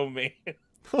 Shadow Man.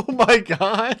 Oh my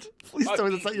god! Please tell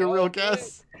me that's not your real Okay.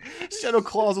 guess. Shadow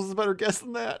Claws was a better guess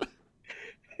than that.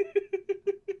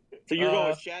 So you're going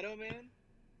with Shadow Man?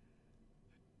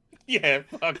 Yeah,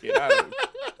 fuck it. I don't...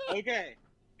 Okay.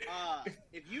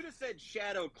 If you'd have said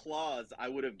Shadow Claws, I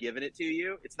would have given it to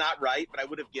you. It's not right, but I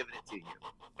would have given it to you.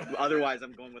 Otherwise,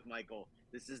 I'm going with Michael.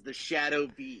 This is the Shadow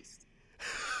Beast.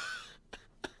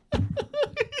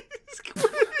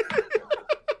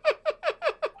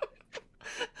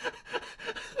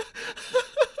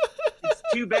 It's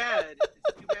too bad.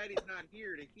 It's too bad he's not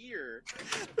here to hear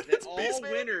that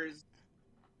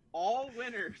all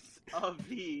winners of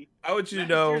the I want you to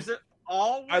know.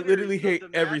 I literally hate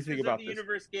everything about the this.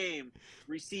 Universe game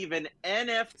receive an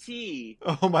NFT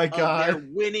Oh my of their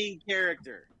god! winning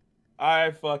character.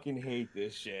 I fucking hate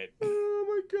this shit. Oh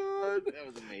my god! That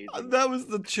was amazing. That was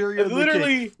the cherry I on the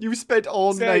literally cake. You spent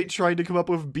all said- night trying to come up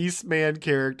with Beast Man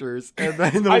characters, and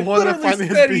then the I one that literally finally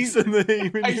has said Beast in the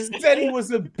name. I said he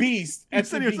was a beast You at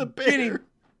said the he was a beginning. bear.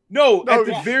 No, No, at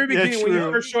the very beginning when you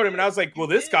true. first showed him, and I was like, "Well,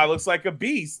 this guy looks like a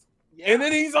beast," Yeah, and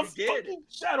then he's a you did. fucking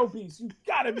shadow beast. You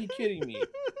gotta be kidding me! I'm in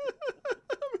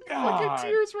fucking God.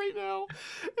 tears right now,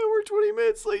 and we're 20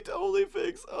 minutes late to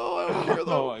Onlyfix. Oh, I don't care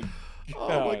though.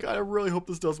 Oh my god! I really hope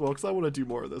this does well because I want to do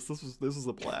more of this. This was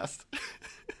a blast.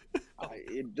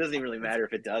 It doesn't even really matter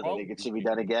if it does. I think it should be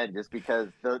done again, just because.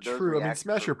 Those True. I mean, reactions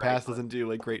Smash Your were Pass priceless. doesn't do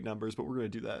like great numbers, but we're gonna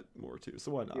do that more too.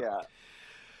 So why not? Yeah.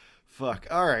 Fuck.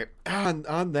 All right.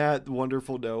 On that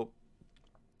wonderful note,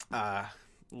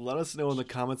 let us know in the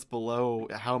comments below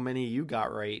how many you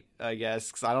got right. I guess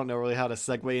because I don't know really how to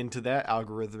segue into that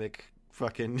algorithmic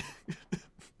fucking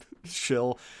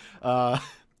shill. Like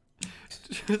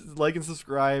and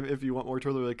subscribe if you want more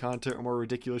toilet content or more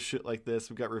ridiculous shit like this.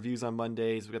 We've got reviews on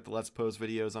Mondays. We've got the Let's Pose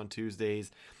videos on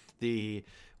Tuesdays. The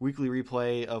weekly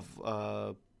replay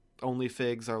of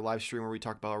OnlyFigs, our live stream where we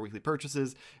talk about our weekly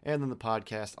purchases, and then the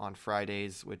podcast on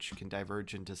Fridays, which can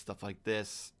diverge into stuff like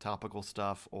this, topical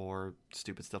stuff, or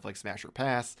stupid stuff like Smash or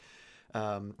Pass.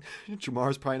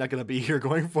 Jamar's probably not going to be here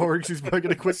going forward because he's probably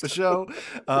going to quit the show.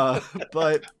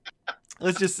 But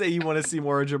let's just say you want to see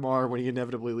more of Jamar when he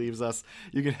inevitably leaves us.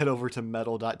 You can head over to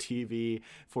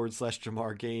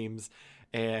metal.tv/Jamar Games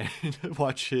and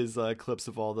watch his clips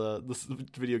of all the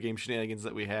video game shenanigans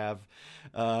that we have.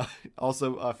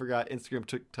 Also, I forgot Instagram,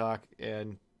 TikTok,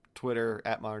 and Twitter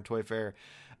at Modern Toy Fair.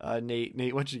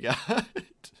 Nate, what you got?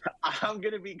 I'm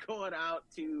gonna be going out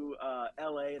to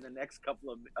LA in the next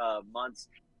couple of months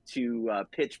to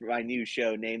pitch my new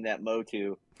show, Name That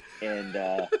Motu, and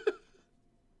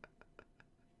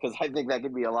because I think that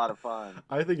could be a lot of fun.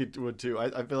 I think it would too.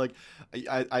 I feel like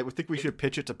I would think we should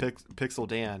pitch it to Pixel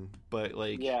Dan, but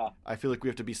like, Yeah. I feel like we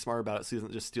have to be smart about it so he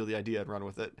doesn't just steal the idea and run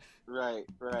with it. Right.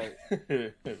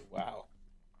 Wow.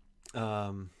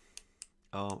 Oh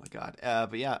my god.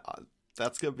 But yeah,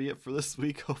 that's gonna be it for this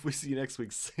week. Hope we see you next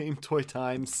week. Same toy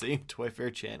time, same Toy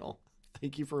Fair channel.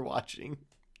 Thank you for watching.